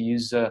don't like to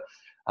use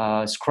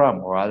Scrum,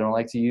 or I don't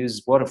like to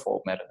use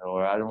waterfall method,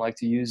 or I don't like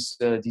to use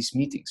these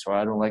meetings, or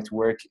I don't like to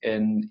work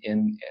in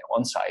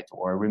on-site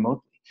or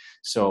remotely.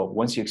 So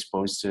once you're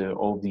exposed to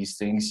all these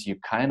things, you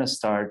kind of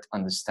start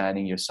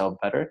understanding yourself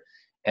better,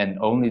 and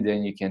only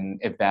then you can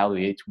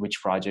evaluate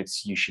which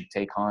projects you should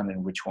take on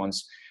and which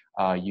ones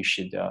you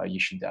should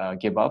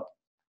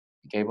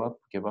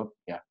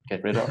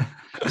get rid of.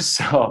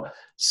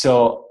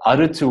 So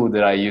other tool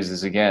that I use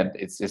is, again,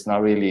 it's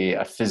not really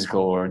a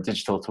physical or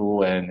digital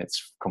tool, and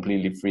it's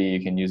completely free.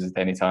 You can use it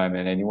anytime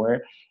and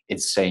anywhere.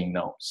 It's saying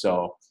no.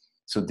 So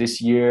So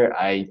this year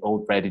I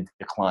already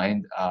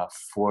declined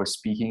 4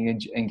 speaking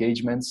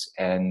engagements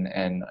and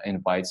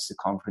invites to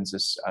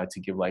conferences to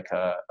give like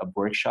a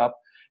workshop,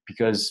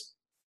 because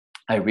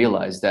I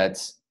realized that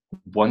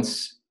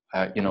once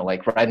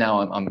like right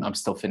now I'm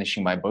still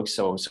finishing my book,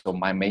 so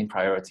my main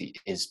priority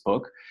is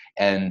book,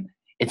 and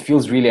it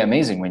feels really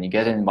amazing when you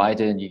get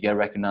invited, you get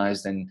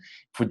recognized, and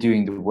for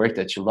doing the work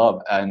that you love,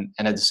 and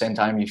at the same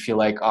time you feel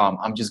like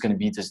I'm just going to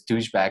be this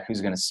douchebag who's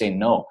going to say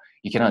no.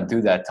 You cannot do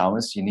that,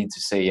 Thomas. You need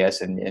to say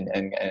yes and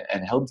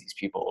help these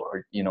people,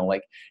 or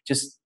like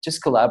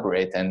just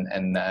collaborate and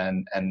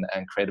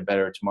create a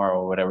better tomorrow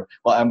or whatever.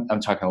 Well,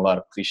 I'm talking a lot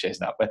of cliches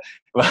now,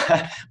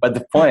 but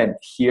the point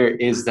here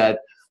is that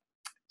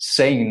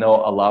saying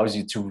no allows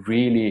you to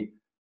really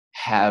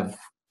have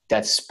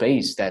that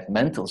space, that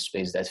mental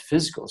space, that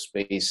physical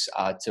space,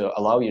 to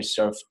allow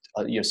yourself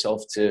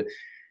to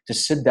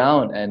sit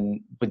down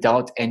and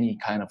without any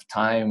kind of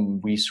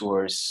time,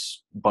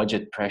 resource,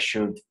 budget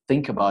pressure,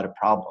 think about a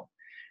problem,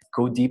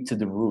 go deep to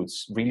the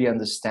roots, really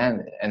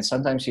understand it. And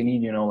sometimes you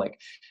need,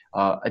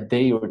 a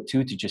day or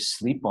two to just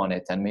sleep on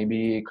it and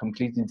maybe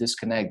completely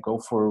disconnect, go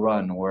for a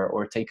run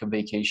or take a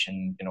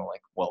vacation,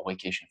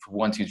 vacation for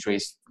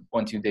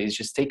 1-2 days,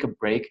 just take a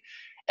break.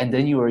 And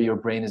then your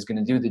brain is going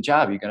to do the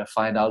job. You're going to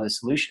find out the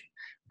solution.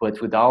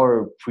 But with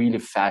our really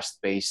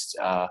fast-paced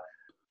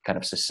kind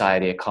of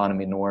society,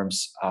 economy,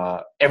 norms,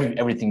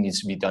 everything needs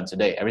to be done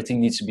today.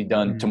 Everything needs to be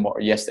done tomorrow,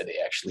 yesterday,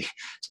 actually.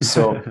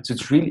 So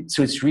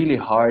it's really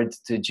hard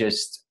to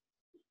just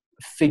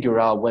figure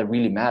out what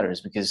really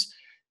matters, because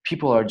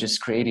people are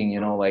just creating,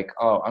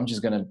 I'm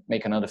just going to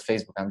make another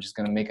Facebook. I'm just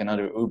going to make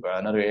another Uber,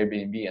 another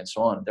Airbnb, and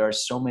so on. There are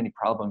so many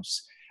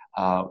problems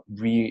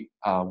we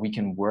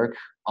can work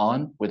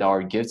on with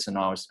our gifts and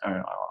our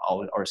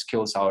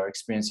skills, our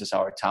experiences,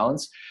 our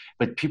talents,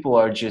 but people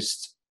are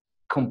just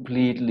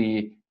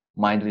completely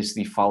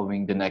mindlessly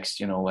following the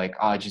next,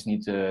 I just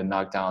need to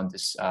knock down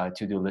this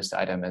to-do list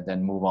item and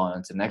then move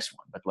on to the next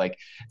one. But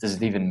does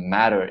it even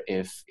matter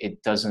if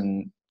it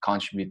doesn't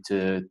contribute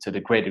to the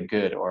greater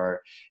good,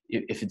 or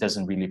if it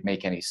doesn't really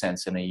make any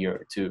sense in a year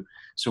or two?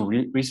 So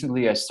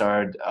recently I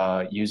started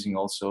using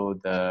also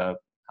the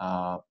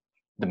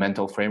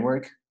mental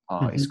framework.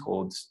 It's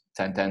called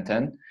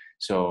 10-10-10.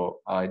 So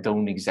I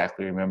don't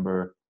exactly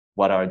remember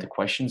what are the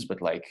questions, but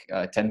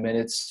 10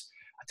 minutes,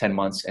 10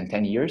 months, and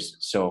 10 years.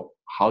 So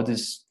how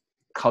does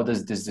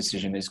this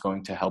decision is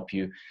going to help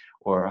you,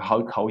 or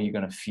how are you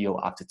going to feel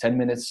after 10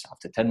 minutes,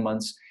 after 10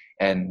 months,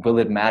 and will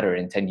it matter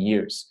in 10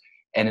 years?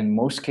 And in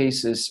most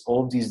cases,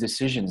 all of these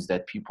decisions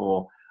that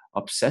people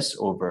obsess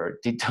over,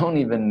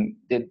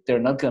 they're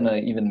not going to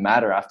even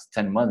matter after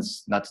 10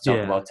 months, not to talk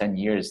about 10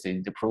 years.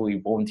 They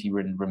probably won't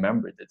even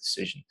remember the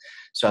decision.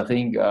 So I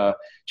think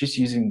just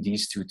using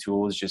these two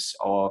tools, just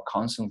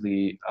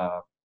constantly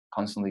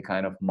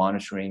kind of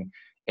monitoring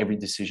every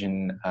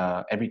decision,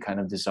 every kind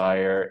of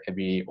desire,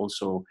 every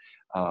also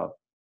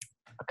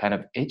kind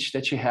of itch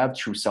that you have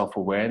through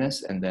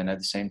self-awareness, and then at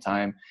the same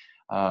time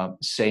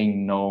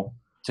saying no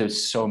to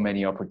so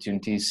many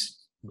opportunities,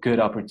 good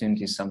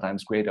opportunities,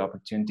 sometimes great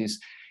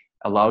opportunities,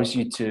 allows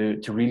you to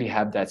really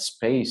have that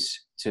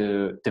space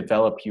to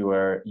develop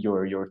your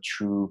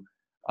true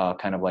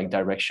kind of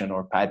direction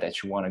or path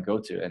that you want to go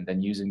to. And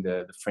then using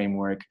the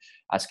framework,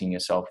 asking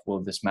yourself,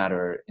 will this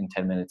matter in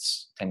 10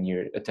 minutes, 10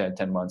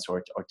 months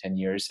or 10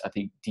 years? I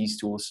think these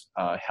tools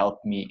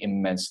helped me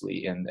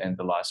immensely in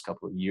the last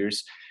couple of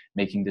years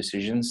making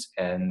decisions.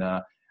 And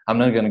I'm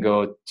not going to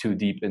go too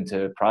deep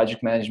into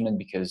project management,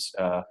 because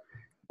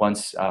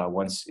once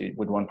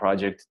with one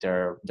project,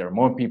 there are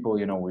more people.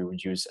 We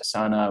would use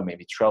Asana,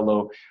 maybe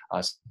Trello.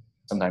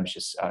 Sometimes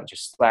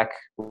just Slack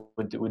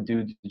would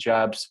do the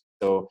jobs.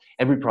 So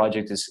every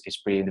project is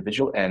pretty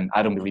individual, and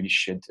I don't believe you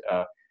should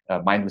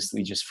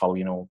mindlessly just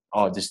follow.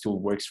 This tool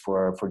works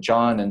for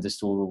John and this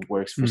tool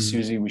works for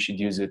Susie. We should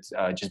use it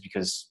just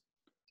because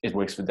it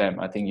works for them.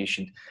 I think you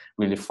should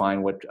really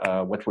find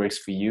what works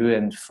for you.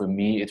 And for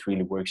me, it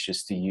really works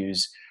just to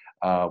use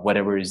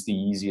whatever is the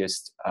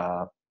easiest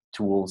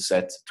tool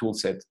set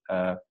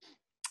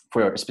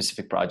for a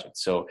specific project.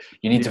 So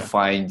you need to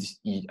find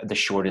the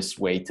shortest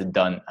way to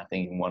done. I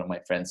think one of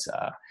my friends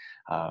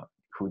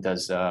who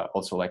does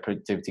also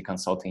productivity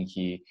consulting,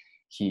 he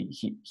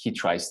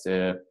tries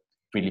to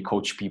really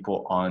coach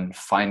people on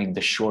finding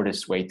the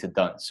shortest way to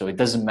done. So it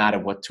doesn't matter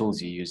what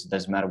tools you use. It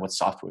doesn't matter what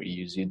software you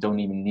use. You don't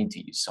even need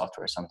to use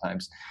software.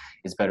 Sometimes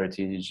it's better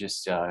to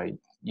just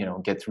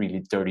get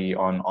really dirty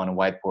on a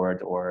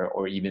whiteboard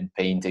or even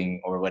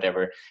painting or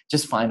whatever.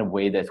 Just find a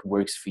way that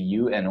works for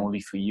you and only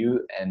for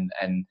you, and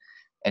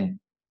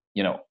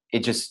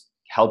it just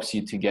helps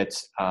you to get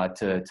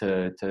to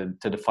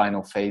the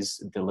final phase,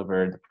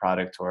 deliver the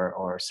product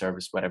or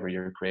service, whatever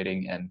you're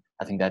creating. And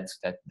I think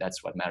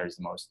that's what matters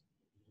the most.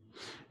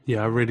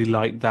 Yeah, I really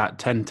like that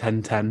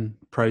 10-10-10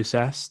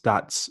 process.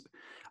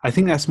 I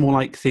think that's more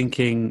like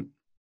thinking,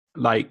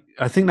 I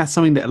think that's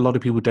something that a lot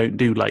of people don't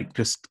do,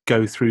 just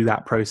go through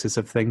that process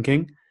of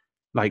thinking,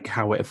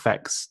 how it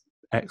affects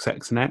X,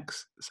 X, and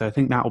X. So I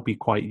think that will be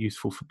quite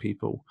useful for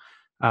people.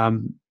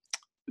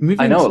 I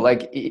Moving know, to,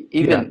 like yeah,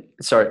 even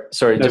sorry,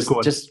 no, go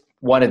on. just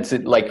wanted to,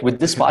 like, with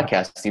this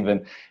podcast,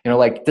 even,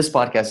 like, this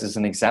podcast is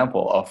an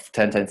example of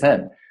 10 10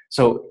 10.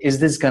 So is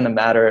this gonna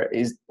matter?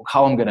 Is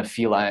how I'm gonna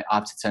feel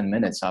after 10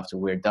 minutes after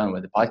we're done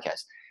with the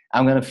podcast?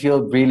 I'm gonna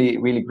feel really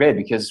really great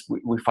because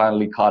we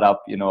finally caught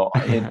up,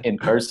 in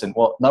person.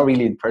 Well, not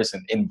really in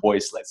person, in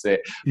voice, let's say,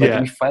 but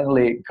Yeah, we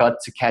finally got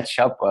to catch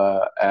up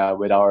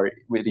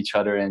with each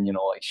other, and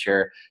like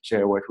share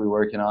what we're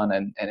working on,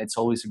 and it's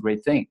always a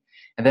great thing.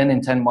 And then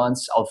in 10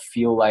 months I'll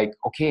feel like,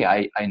 okay,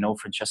 I know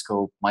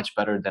Francesco much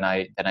better than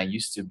I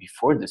used to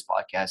before this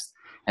podcast.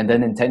 And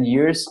then in 10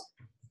 years,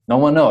 no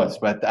one knows,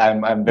 but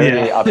I'm yeah,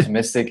 very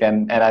optimistic,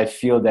 and I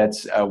feel that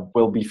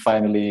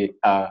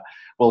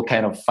we'll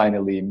kind of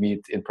finally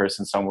meet in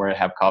person somewhere,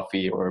 have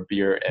coffee or a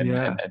beer, and,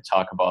 yeah, and, and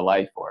talk about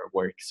life or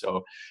work.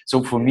 So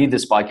for me,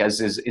 this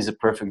podcast is a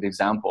perfect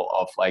example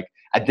of, like,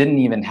 I didn't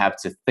even have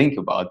to think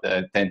about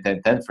the 10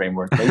 10 10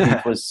 framework. Maybe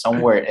it was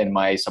somewhere in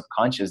my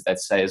subconscious that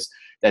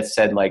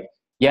said, like,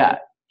 yeah,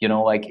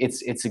 like,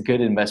 it's a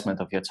good investment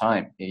of your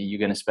time. You're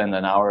going to spend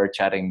an hour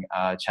chatting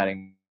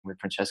with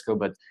Francesco,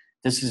 but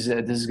this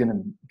is going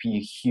to be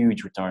a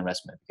huge return on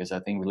investment, because I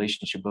think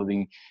relationship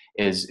building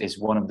is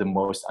one of the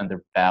most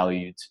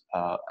undervalued,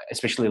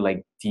 especially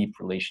like deep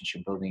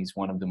relationship building is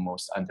one of the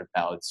most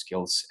undervalued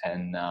skills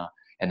and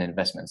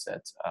investments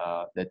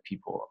that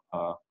people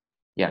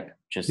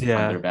just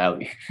yeah.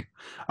 undervalue.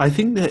 I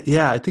think that,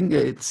 yeah, I think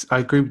that I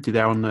agree with you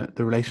there on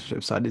the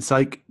relationship side. It's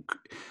like,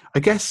 I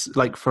guess,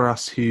 like for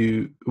us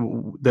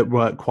that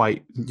work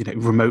quite,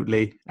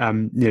 remotely,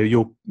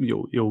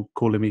 you're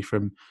calling me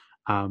from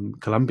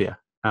Colombia,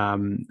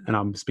 and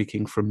I'm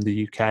speaking from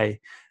the UK.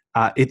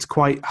 It's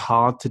quite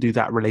hard to do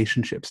that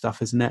relationship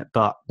stuff, isn't it?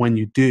 But when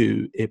you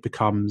do, it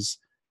becomes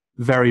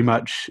very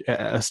much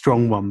a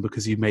strong one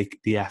because you make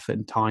the effort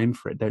and time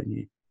for it, don't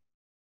you?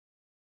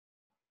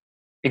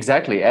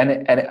 Exactly,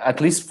 and at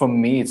least for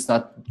me, it's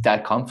not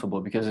that comfortable,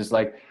 because it's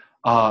like,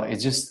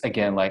 it's just,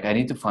 again, like, I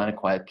need to find a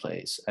quiet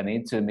place. I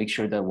need to make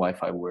sure that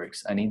Wi-Fi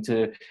works. I need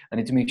to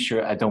make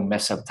sure I don't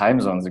mess up time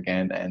zones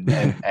again, and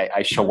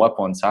I show up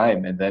on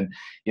time. And then,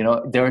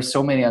 there are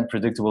so many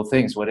unpredictable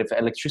things. What if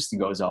electricity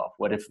goes off?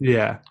 What if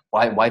Yeah,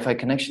 Wi-Fi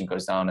connection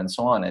goes down, and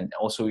so on? And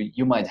also,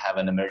 you might have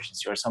an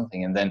emergency or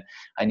something, and then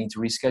I need to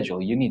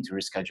reschedule. You need to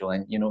reschedule,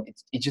 and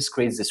it just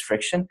creates this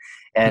friction.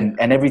 yeah,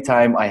 And every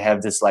time I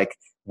have this, like,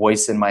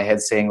 voice in my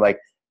head saying, like,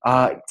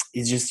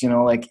 it's just,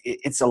 like,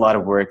 it's a lot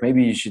of work,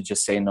 maybe you should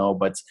just say no.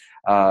 But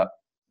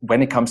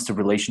when it comes to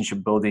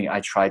relationship building,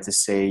 I try to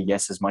say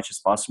yes as much as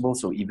possible.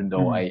 So even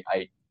though mm,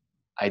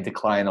 I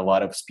decline a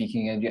lot of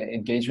speaking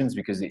engagements,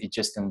 because it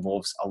just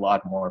involves a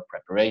lot more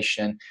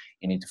preparation.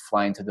 You need to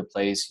fly into the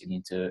place, you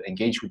need to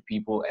engage with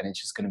people, and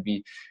it's just going to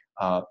be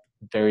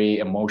very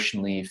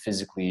emotionally,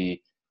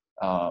 physically,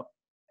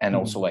 and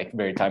also, mm, like,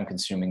 very time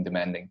consuming,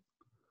 demanding.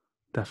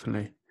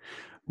 definitely.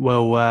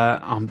 Well,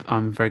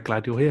 I'm very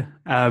glad you're here.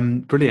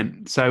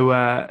 Brilliant. So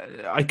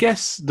I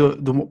guess the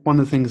one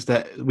of the things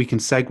that we can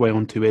segue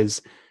onto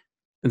is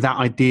that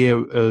idea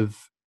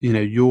of,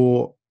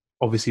 you're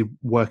obviously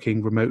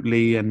working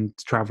remotely and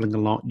traveling a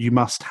lot. You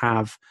must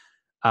have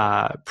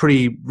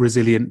pretty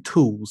resilient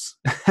tools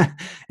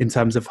in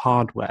terms of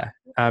hardware.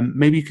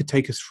 Maybe you could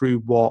take us through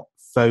what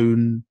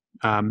phone,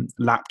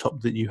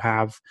 laptop that you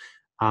have,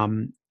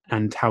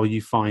 and how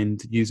you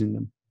find using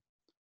them.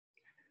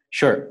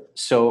 Sure.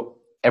 So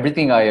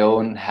everything I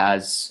own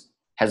has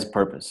a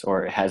purpose,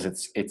 or has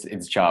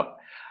its job.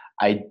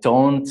 I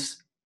don't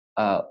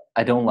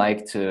I don't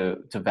like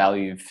to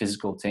value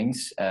physical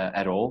things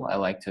at all. I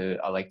like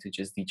to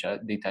just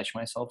detach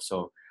myself.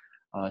 So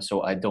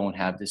I don't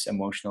have this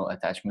emotional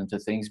attachment to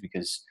things,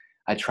 because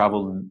I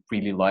travel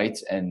really light,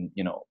 and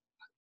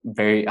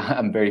very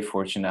I'm very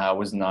fortunate. I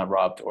was not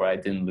robbed, or I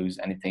didn't lose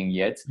anything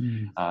yet.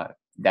 Mm. Uh,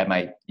 that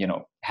might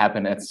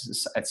happen at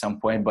some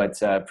point, but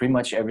pretty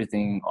much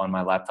everything on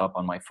my laptop,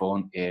 on my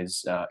phone,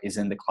 is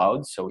in the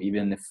cloud. So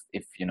even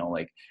if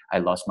like, I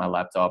lost my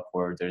laptop,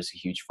 or there's a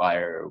huge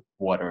fire,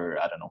 water,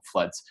 I don't know,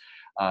 floods,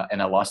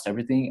 and I lost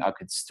everything, I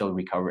could still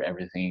recover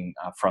everything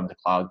from the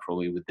cloud,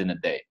 probably within a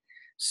day.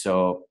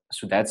 So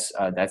that's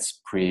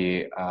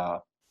pretty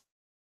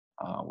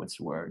what's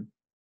the word?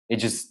 It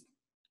just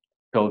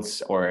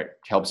builds or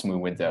helps me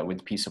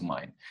with peace of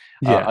mind.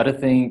 Yeah. Other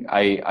thing,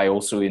 I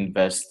also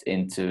invest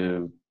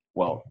into,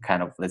 well,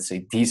 kind of, let's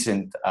say,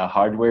 decent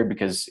hardware,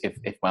 because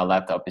if my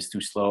laptop is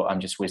too slow, I'm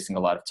just wasting a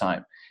lot of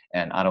time,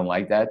 and I don't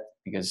like that,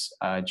 because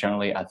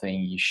generally I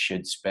think you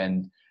should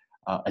spend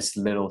as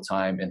little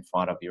time in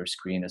front of your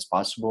screen as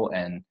possible.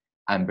 And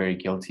I'm very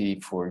guilty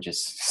for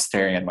just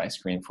staring at my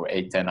screen for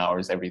 8-10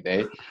 hours every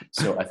day.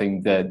 So I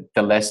think that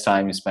the less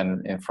time you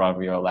spend in front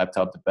of your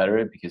laptop, the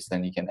better, because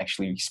then you can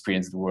actually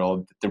experience the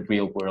world, the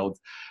real world,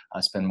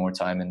 spend more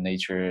time in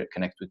nature,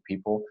 connect with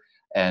people.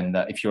 And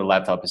if your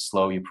laptop is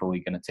slow, you're probably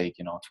going to take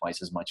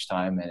twice as much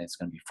time, and it's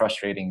going to be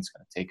frustrating. It's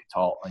going to take a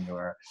toll on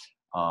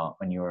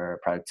your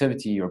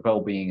productivity, your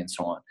well-being, and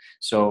so on.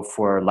 So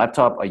for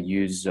laptop, I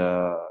use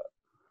the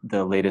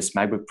latest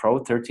MacBook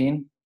Pro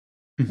 13.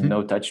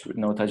 no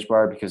touch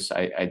bar, because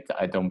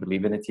I don't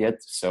believe in it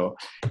yet. So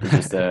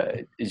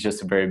it's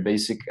just a very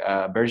basic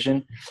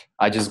version.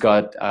 I just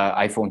got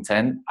iPhone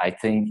 10. I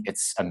think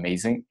it's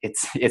amazing.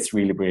 It's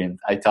really brilliant.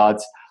 I thought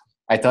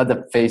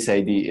the Face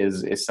ID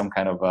is some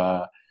kind of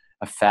a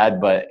fad,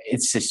 but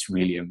it's just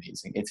really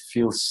amazing. It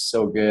feels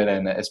so good,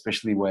 and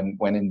especially when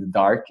in the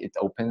dark it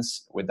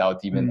opens without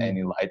even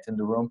any light in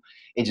the room,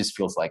 it just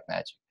feels like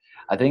magic.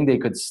 I think they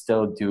could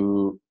still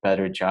do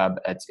better job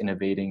at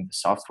innovating the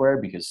software,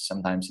 because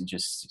sometimes it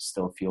just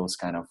still feels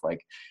kind of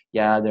like,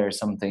 yeah, there are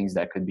some things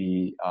that could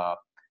be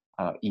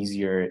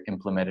easier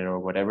implemented or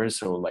whatever.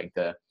 So like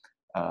the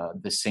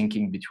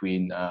syncing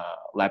between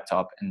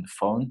laptop and the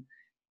phone,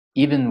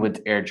 even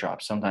with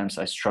AirDrop, sometimes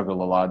I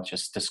struggle a lot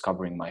just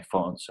discovering my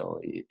phone. So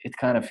it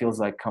kind of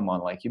feels like, come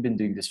on, like you've been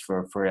doing this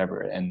for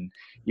forever, and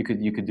you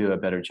could do a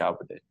better job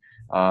with it.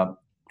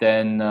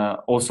 Then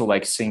also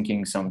like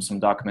syncing some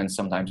documents.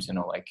 Sometimes,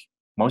 like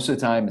most of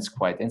the time it's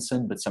quite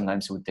instant, but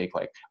sometimes it would take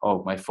like,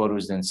 oh, my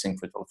photos didn't sync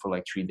for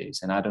like 3 days,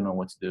 and I don't know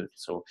what to do.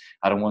 So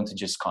I don't want to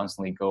just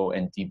constantly go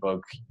and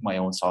debug my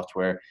own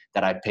software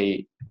that I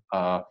pay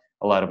a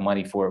lot of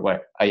money for. Well,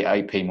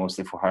 I pay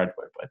mostly for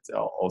hardware, but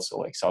also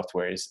like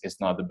software is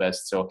not the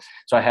best. So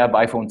I have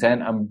iPhone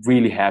 10. I'm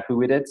really happy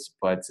with it,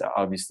 but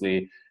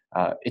obviously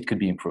it could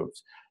be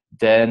improved.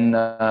 Then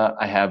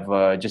I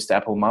have just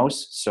Apple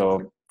mouse.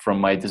 So from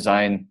my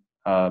design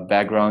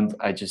background,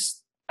 I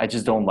just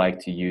don't like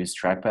to use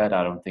trackpad.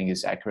 I don't think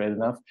it's accurate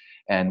enough.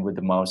 And with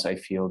the mouse, I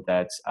feel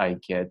that I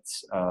get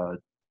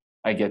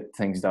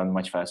things done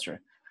much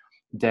faster.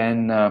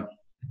 Then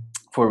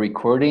for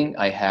recording,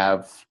 I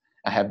have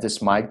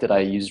this mic that I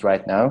use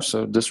right now.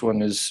 So this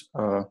one is,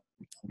 I'm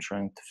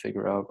trying to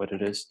figure out what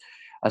it is.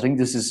 I think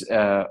this is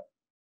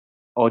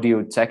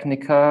Audio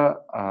Technica,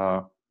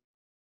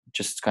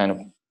 just kind of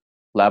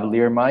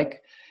lavalier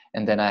mic.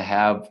 And then I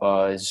have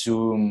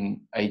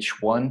Zoom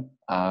H1,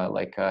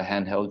 like a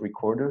handheld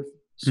recorder.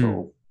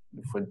 So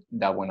for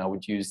that one, I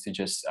would use to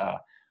just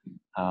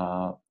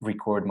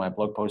record my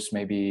blog posts,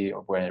 maybe,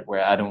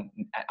 where I don't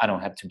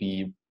have to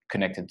be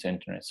connected to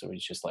internet. So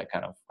it's just like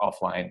kind of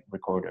offline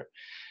recorder.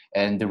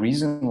 And the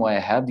reason why I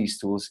have these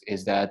tools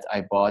is that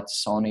I bought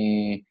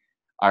Sony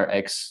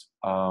RX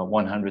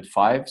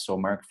 105, so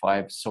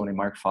Sony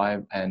Mark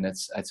V, and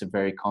it's a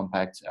very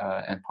compact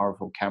and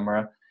powerful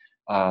camera.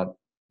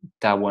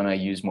 That one I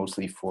use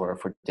mostly for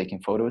taking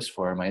photos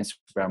for my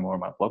Instagram or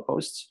my blog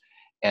posts.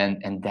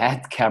 And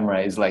that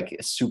camera is like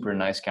a super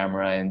nice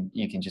camera, and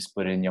you can just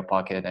put it in your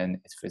pocket and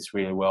it fits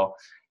really well.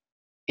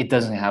 It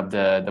doesn't have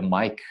the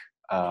mic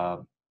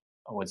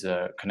with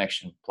a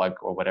connection plug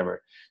or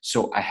whatever.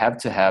 So I have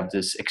to have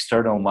this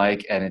external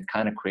mic, and it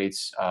kind of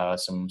creates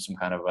some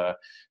kind of a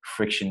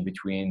friction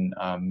between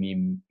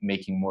me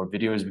making more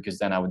videos, because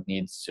then I would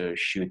need to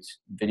shoot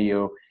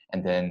video,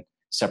 and then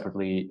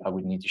separately I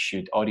would need to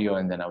shoot audio,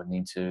 and then I would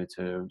need to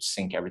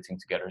sync everything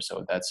together.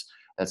 So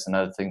that's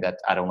another thing that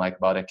I don't like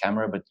about a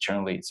camera, but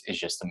generally it's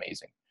just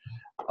amazing.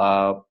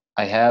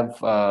 I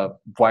have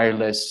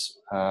wireless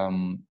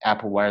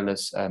Apple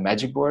wireless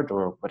Magic Board,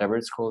 or whatever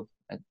it's called,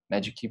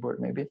 Magic Keyboard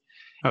maybe.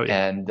 Oh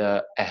yeah. And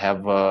I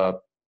have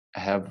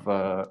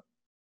a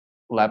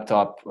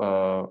laptop.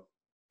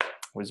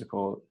 What is it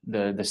called?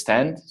 The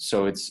stand.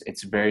 So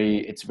it's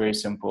very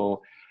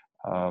simple.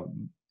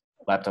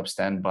 Laptop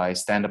stand by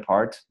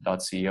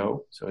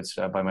standapart.co. So it's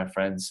by my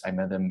friends. I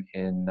met them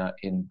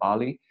in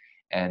Bali,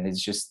 and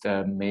it's just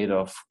made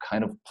of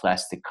kind of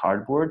plastic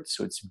cardboard.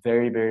 So it's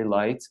very, very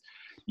light.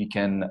 You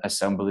can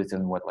assemble it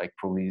in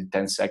probably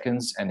 10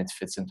 seconds, and it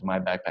fits into my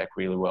backpack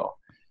really well.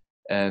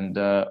 And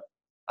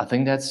I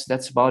think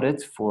that's about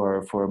it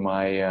for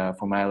my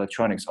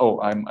electronics. Oh,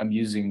 I'm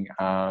using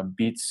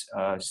Beats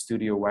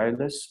Studio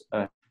wireless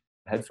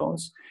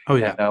headphones. Oh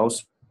yeah. And I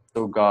also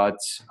got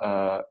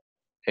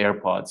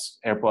AirPods.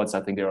 AirPods,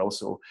 I think they're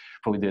also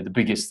probably the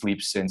biggest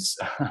leap since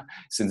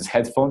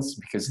headphones,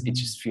 because it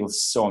just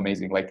feels so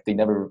amazing. Like they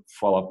never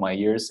fall off my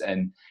ears,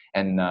 and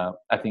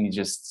I think it's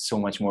just so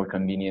much more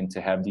convenient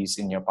to have these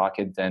in your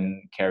pocket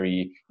than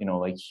carry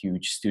like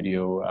huge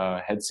studio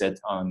headset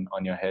on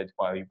your head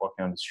while you're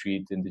walking on the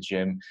street, in the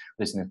gym,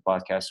 listening to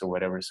podcasts or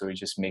whatever. So it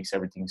just makes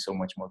everything so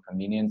much more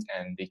convenient,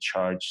 and they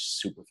charge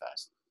super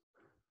fast.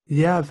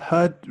 Yeah, I've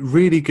heard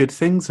really good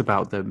things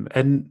about them.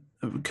 And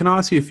can I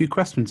ask you a few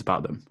questions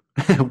about them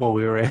while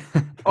we were here?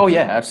 Oh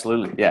yeah,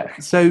 absolutely. Yeah.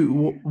 So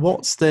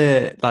what's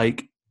the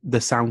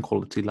sound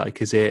quality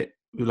like? Is it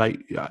like,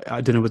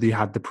 I don't know whether you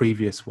had the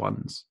previous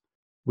ones.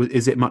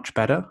 Is it much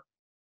better?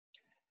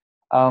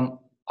 I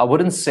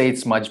wouldn't say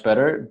it's much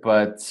better,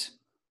 but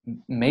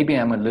maybe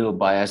I'm a little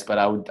biased, but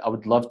I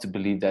would love to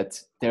believe that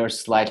they're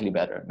slightly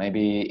better.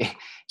 Maybe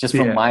just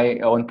from my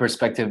own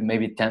perspective,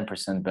 maybe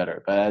 10%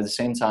 better. But at the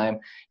same time,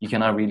 you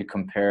cannot really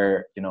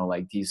compare,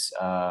 like these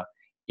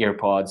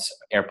AirPods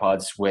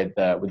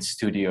with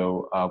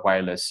studio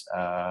wireless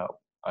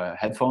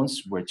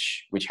headphones,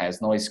 which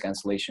has noise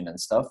cancellation and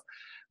stuff.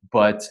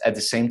 But at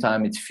the same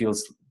time, it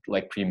feels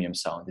like premium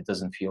sound. It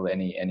doesn't feel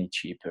any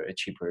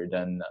cheaper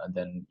than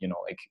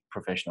like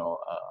professional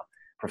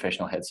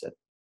headset.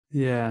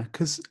 Yeah,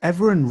 because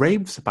everyone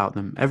raves about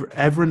them.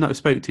 Everyone that I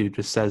spoke to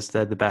just says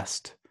they're the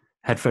best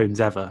headphones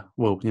ever.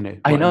 Well,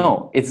 I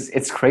know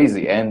it's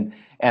crazy, and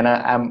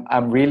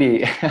I'm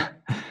really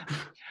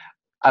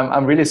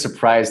I'm really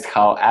surprised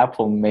how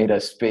Apple made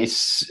us pay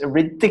a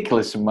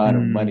ridiculous amount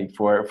of Mm, money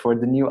for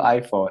the new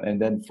iPhone,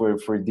 and then for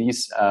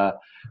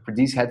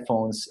these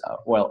headphones,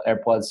 well,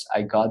 AirPods.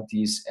 I got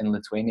these in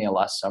Lithuania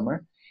last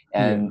summer,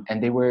 yeah.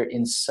 and they were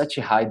in such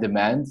a high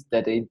demand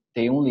that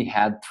they only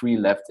had three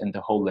left in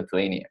the whole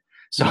Lithuania.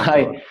 Oh So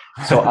my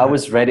God. I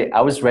was ready.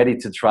 I was ready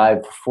to drive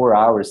 4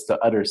 hours to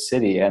other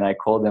city, and I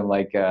called them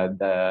like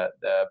the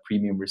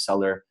premium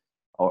reseller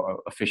or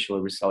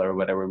official reseller or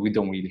whatever. We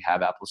don't really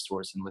have Apple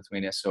stores in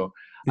Lithuania, so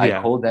I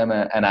Yeah. called them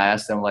and I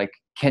asked them like,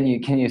 can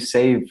you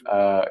save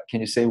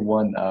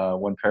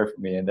one pair for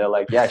me? And they're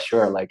like, yeah,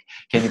 sure. Like,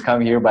 can you come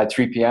here by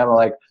 3 p.m.? I'm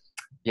like,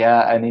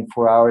 yeah, I need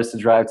 4 hours to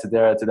drive to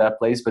that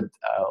place, but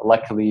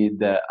luckily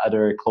the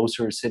other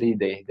closer city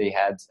they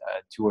had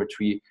two or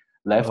three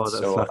left, Oh, that's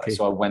so lucky.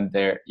 I went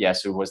there. Yeah,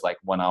 so it was like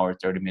 1 hour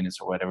 30 minutes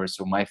or whatever.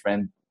 So my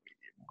friend,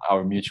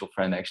 our mutual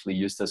friend, actually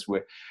Eustace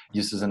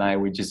and I,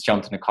 we just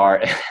jumped in the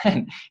car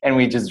and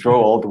we just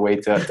drove all the way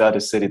to the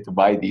other city to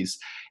buy these.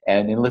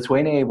 And in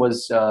Lithuania, it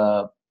was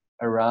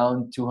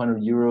around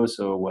 200 euros.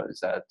 So what is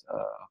that?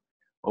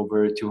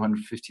 Over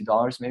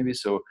 $250 maybe.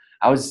 So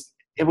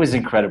it was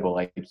incredible.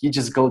 Like you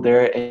just go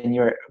there and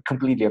you're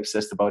completely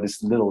obsessed about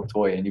this little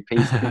toy, and you pay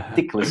a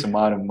ridiculous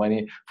amount of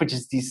money for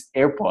just these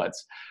AirPods.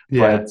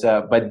 Yeah.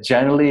 But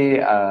generally,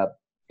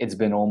 it's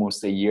been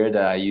almost a year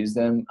that I use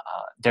them.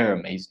 They're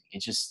amazing.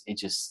 It's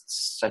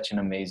just such an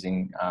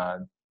amazing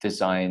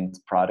designed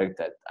product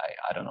that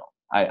I don't know.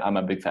 I'm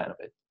a big fan of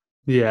it,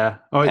 Yeah.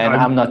 I, and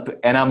I'm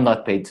I'm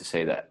not paid to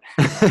say that.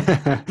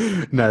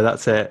 No,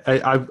 that's it.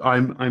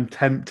 I'm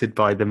tempted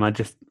by them.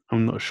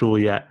 I'm not sure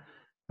yet.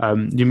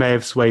 You may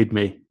have swayed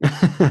me.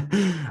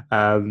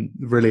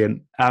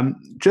 Brilliant.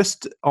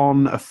 Just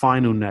on a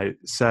final note,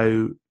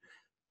 so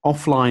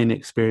offline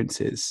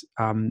experiences.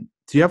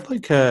 Do you have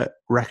like a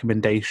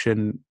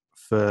recommendation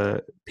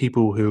for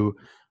people who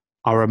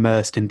are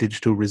immersed in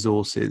digital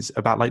resources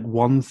about like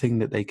one thing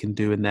that they can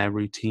do in their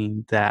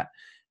routine that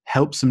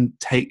helps them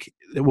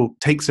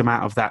takes them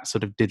out of that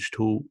sort of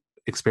digital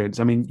experience?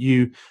 I mean,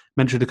 you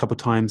mentioned a couple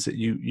of times that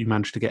you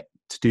managed to get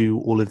to do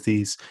all of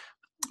these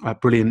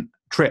brilliant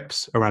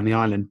trips around the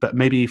island, but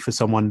maybe for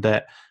someone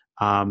that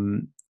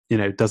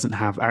doesn't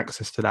have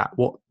access to that,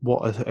 what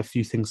are a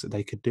few things that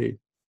they could do?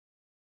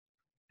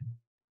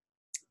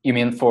 You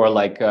mean for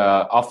like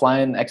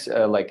offline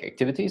like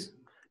activities?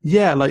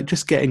 Yeah, like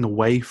just getting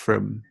away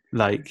from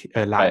like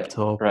a Right,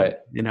 laptop, right.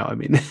 you know what I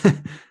mean?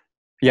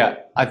 Yeah,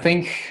 I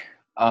think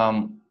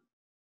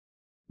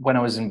when I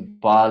was in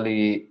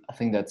Bali, I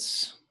think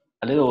that's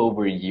a little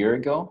over a year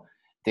ago.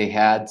 They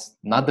had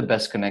not the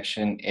best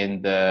connection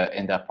in the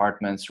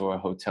apartments or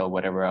hotel,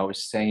 whatever I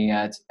was staying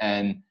at,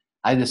 and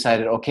I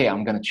decided, okay,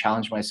 I'm gonna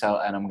challenge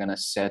myself and I'm gonna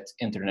set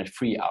internet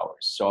free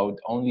hours. So I would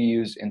only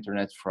use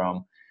internet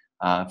from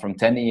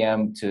 10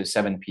 a.m. to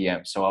 7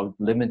 p.m. So I would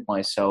limit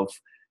myself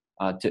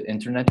to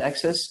internet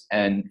access.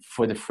 And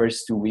for the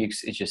first 2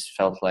 weeks, it just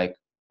felt like,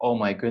 oh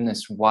my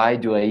goodness, why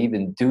do I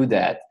even do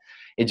that?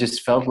 It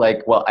just felt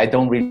like, well, I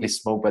don't really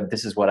smoke, but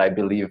this is what I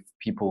believe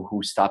people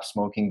who stop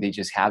smoking, they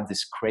just have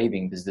this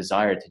craving, this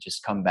desire to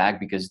just come back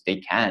because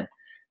they can.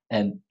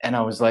 And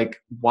I was like,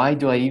 why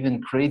do I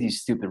even create these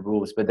stupid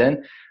rules? But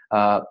then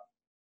uh,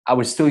 I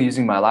was still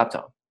using my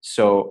laptop.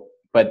 So,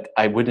 but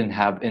I wouldn't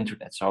have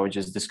internet. So I would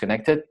just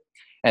disconnect it.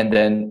 And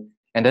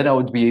then I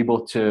would be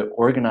able to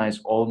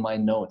organize all my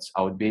notes.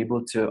 I would be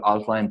able to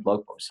outline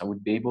blog posts. I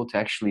would be able to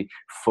actually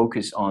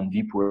focus on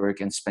deep work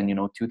and spend,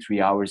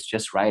 2-3 hours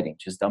just writing,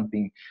 just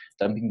dumping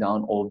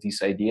down all of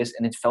these ideas.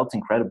 And it felt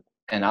incredible.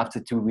 And after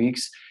 2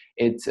 weeks,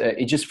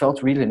 it just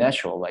felt really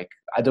natural. Like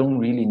I don't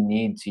really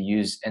need to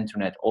use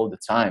internet all the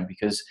time,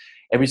 because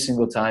every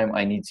single time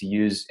I need to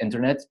use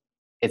internet,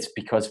 it's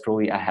because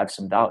probably I have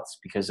some doubts,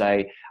 because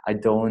I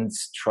don't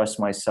trust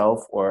myself,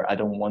 or I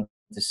don't want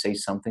to say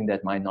something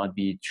that might not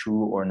be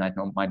true or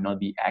might not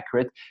be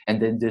accurate.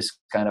 And then this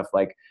kind of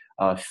like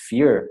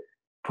fear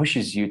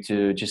pushes you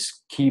to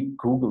just keep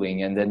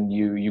googling, and then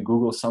you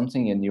google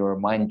something and your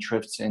mind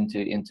drifts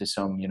into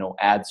some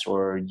ads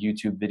or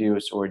YouTube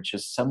videos or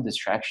just some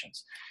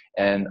distractions.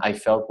 And I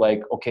felt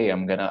like, okay,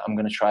 I'm gonna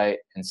try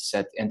and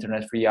set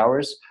internet free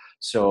hours.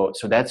 So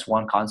that's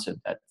one concept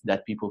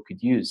that people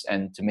could use.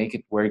 And to make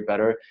it work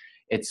better,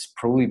 it's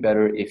probably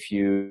better if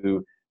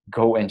you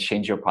go and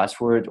change your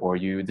password, or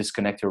you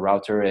disconnect your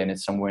router and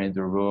it's somewhere in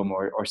the room,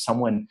 or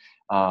someone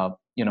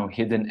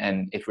hidden,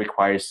 and it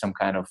requires some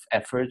kind of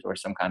effort or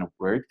some kind of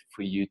work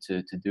for you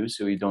to do,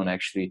 so you don't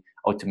actually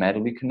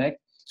automatically connect.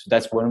 So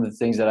that's one of the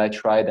things that I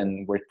tried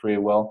and worked pretty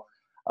well.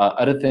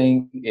 Other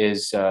thing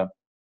is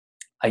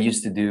I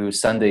used to do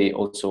Sunday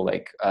also,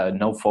 like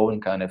no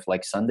phone kind of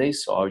like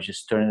Sundays. So I would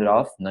just turn it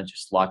off, not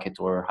just lock it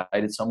or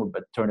hide it somewhere,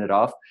 but turn it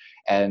off,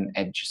 and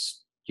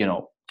just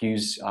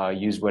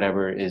use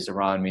whatever is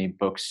around me,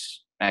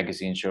 books,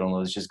 magazines,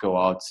 journals. Just go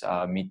out,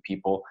 meet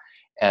people,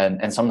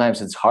 and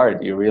sometimes it's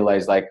hard. You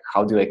realize, like,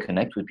 how do I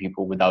connect with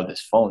people without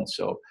this phone?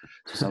 So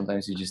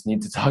sometimes you just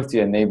need to talk to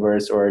your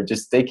neighbors, or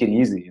just take it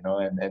easy,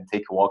 and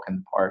take a walk in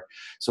the park.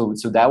 So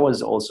that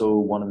was also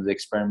one of the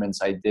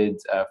experiments I did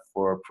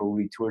for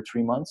probably 2 or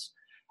 3 months,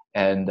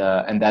 and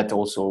that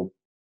also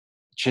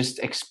just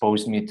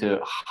exposed me to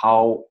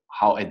how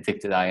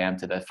addicted I am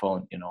to that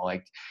phone.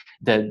 Like,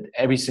 that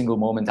every single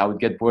moment I would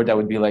get bored, I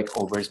would be like,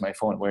 oh, where's my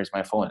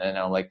phone? And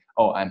I'm like,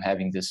 oh, I'm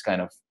having this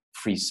kind of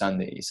free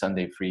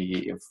Sunday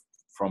free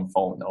from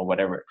phone or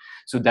whatever.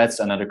 So that's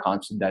another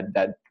concept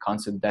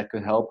that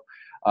could help.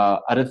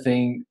 Other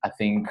thing, I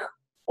think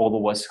all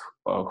of us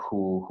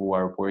who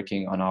are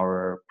working on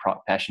our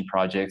passion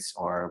projects,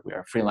 or we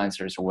are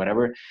freelancers or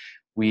whatever,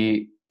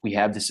 we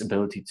have this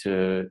ability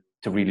to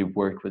really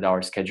work with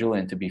our schedule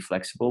and to be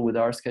flexible with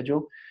our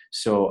schedule.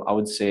 So I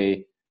would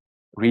say,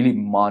 really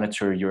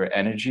monitor your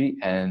energy,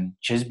 and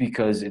just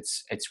because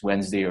it's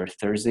Wednesday or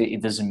Thursday,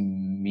 it doesn't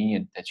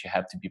mean that you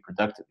have to be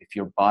productive. If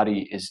your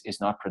body is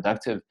not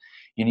productive,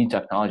 you need to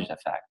acknowledge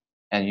that fact,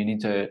 and you need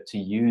to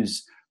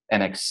use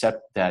and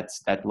accept that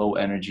low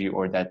energy,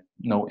 or that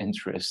no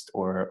interest,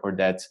 or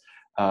that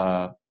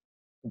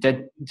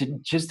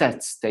just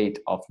that state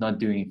of not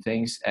doing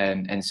things,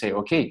 and say,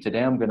 okay,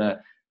 today I'm gonna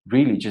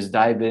really just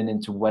dive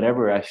into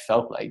whatever I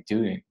felt like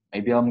doing.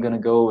 Maybe I'm gonna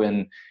go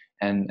and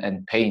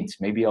paint.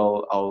 Maybe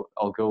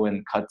I'll go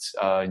and cut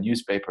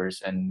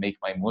newspapers and make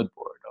my mood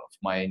board of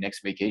my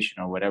next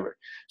vacation or whatever.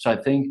 So I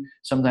think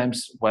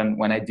sometimes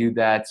when I do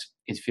that,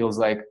 it feels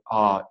like,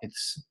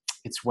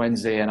 it's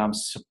Wednesday and I'm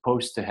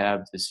supposed to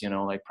have this,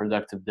 like,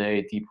 productive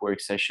day, deep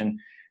work session,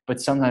 but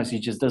sometimes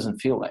it just doesn't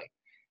feel like.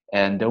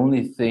 And the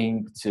only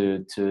thing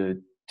to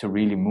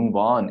really move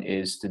on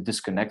is to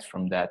disconnect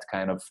from that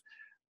kind of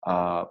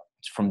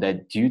from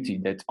that duty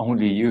that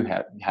only you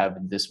have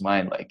in this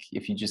mind. Like,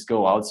 if you just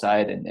go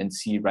outside and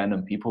see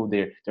random people,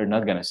 they're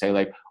not gonna say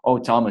like, oh,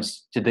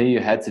 Thomas, today you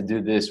had to do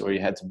this, or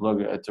you had to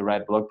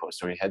write a blog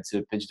post, or you had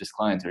to pitch this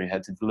client, or you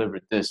had to deliver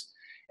this.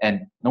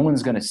 And no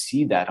one's gonna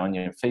see that on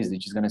your face. They're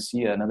just gonna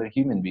see another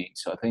human being.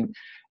 So I think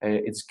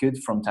it's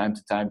good from time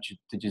to time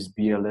to just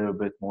be a little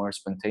bit more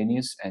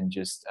spontaneous, and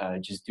just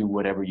do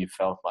whatever you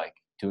felt like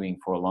doing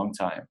for a long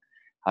time.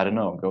 I don't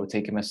know, go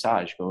take a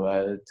massage,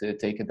 go to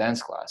take a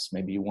dance class.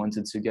 Maybe you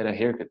wanted to get a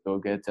haircut, go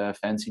get a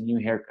fancy new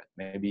haircut.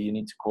 Maybe you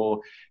need to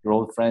call your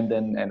old friend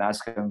and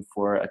ask him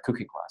for a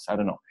cooking class. I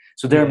don't know.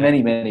 So there are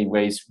many, many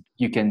ways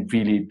you can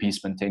really be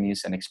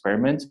spontaneous and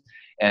experiment.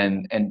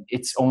 And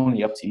it's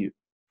only up to you.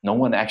 No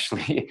one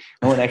actually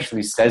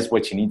says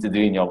what you need to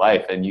do in your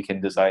life, and you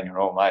can design your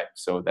own life.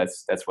 So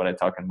that's what I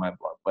talk in my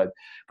blog.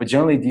 But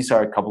generally, these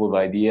are a couple of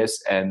ideas.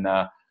 And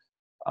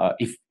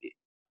if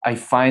I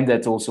find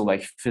that also,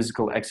 like,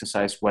 physical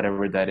exercise,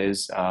 whatever that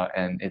is,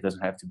 and it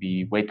doesn't have to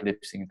be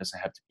weightlifting, it doesn't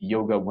have to be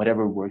yoga,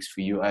 whatever works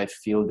for you. I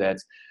feel that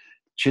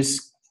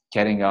just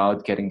getting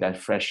out, getting that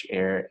fresh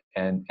air,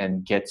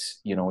 and get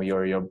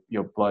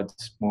your blood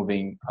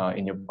moving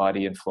in your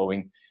body and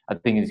flowing, I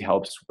think it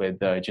helps with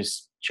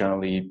just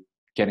generally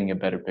getting a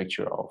better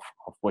picture of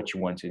what you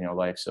want in your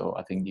life. So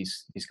I think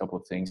these couple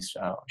of things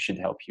should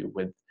help you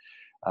with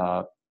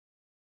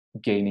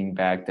gaining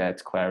back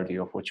that clarity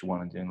of what you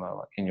want to do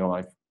in your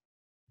life.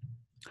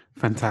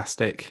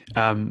 Fantastic.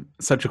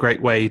 Such a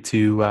great way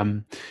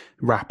to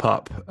wrap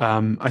up.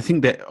 I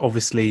think that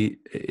obviously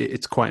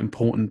it's quite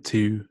important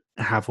to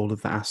have all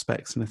of the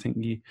aspects, and I think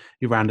you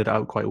rounded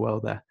out quite well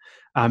there.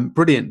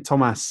 Brilliant.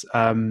 Thomas,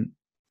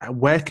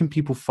 where can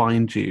people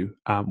find you?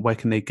 Where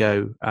can they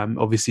go?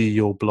 Obviously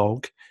your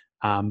blog,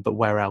 but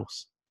where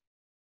else?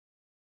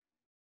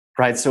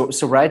 Right. So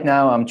right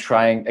now I'm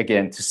trying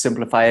again to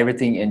simplify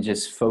everything and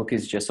just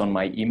focus just on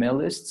my email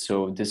list.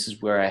 So this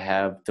is where I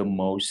have the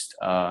most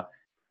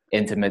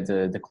intimate,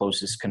 the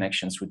closest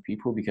connections with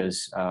people,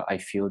 because I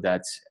feel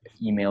that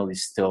email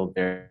is still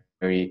very,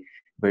 very,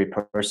 very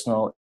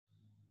personal,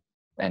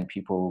 and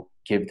people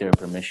give their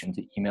permission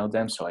to email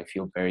them. So I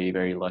feel very,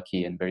 very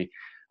lucky and very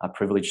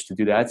privileged to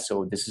do that.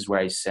 So this is where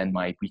I send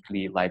my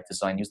weekly live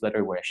design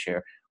newsletter, where I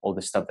share all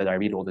the stuff that I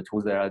read, all the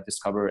tools that I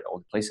discover, all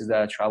the places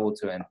that I travel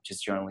to, and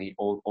just generally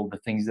all the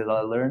things that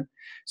I learn.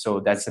 So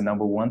that's the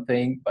number one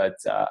thing. But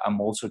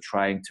I'm also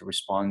trying to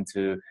respond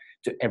to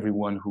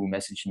everyone who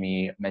messaged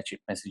me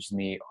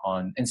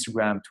on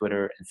Instagram,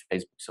 Twitter, and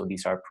Facebook. So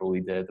these are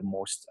probably the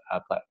most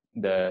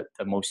the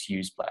most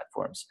used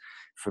platforms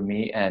for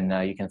me. And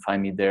you can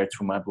find me there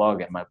through my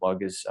blog, and my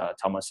blog is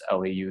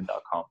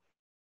thomaslau.com.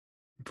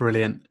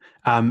 Brilliant.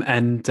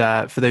 And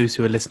for those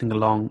who are listening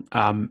along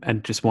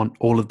and just want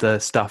all of the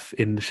stuff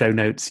in the show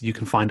notes, you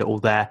can find it all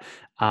there.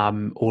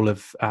 All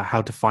of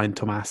how to find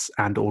Thomas,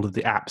 and all of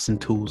the apps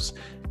and tools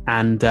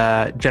and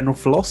general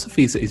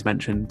philosophies that he's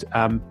mentioned.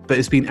 But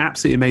it's been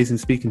absolutely amazing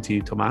speaking to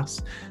you,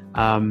 Thomas.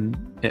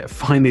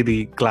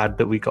 Finally glad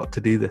that we got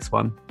to do this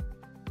one.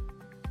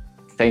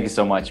 Thank you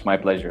so much. My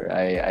pleasure.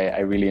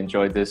 I really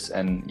enjoyed this.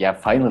 And yeah,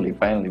 finally,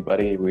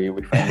 buddy,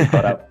 we finally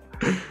caught up.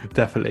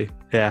 Definitely.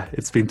 Yeah,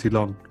 it's been too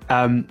long.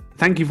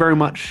 Thank you very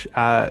much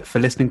for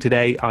listening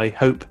today. I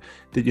hope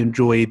that you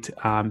enjoyed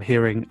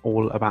hearing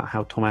all about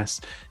how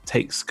Thomas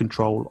takes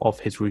control of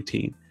his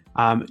routine.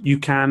 You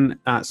can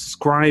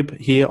subscribe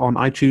here on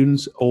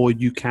iTunes, or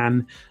you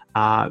can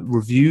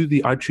review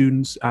the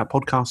iTunes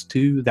podcast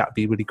too. That'd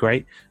be really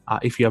great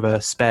if you have a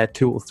spare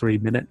 2 or 3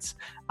 minutes.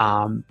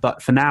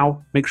 But for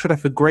now, make sure to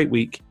have a great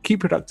week,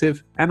 keep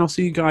productive, and I'll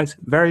see you guys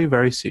very,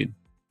 very soon.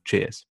 Cheers.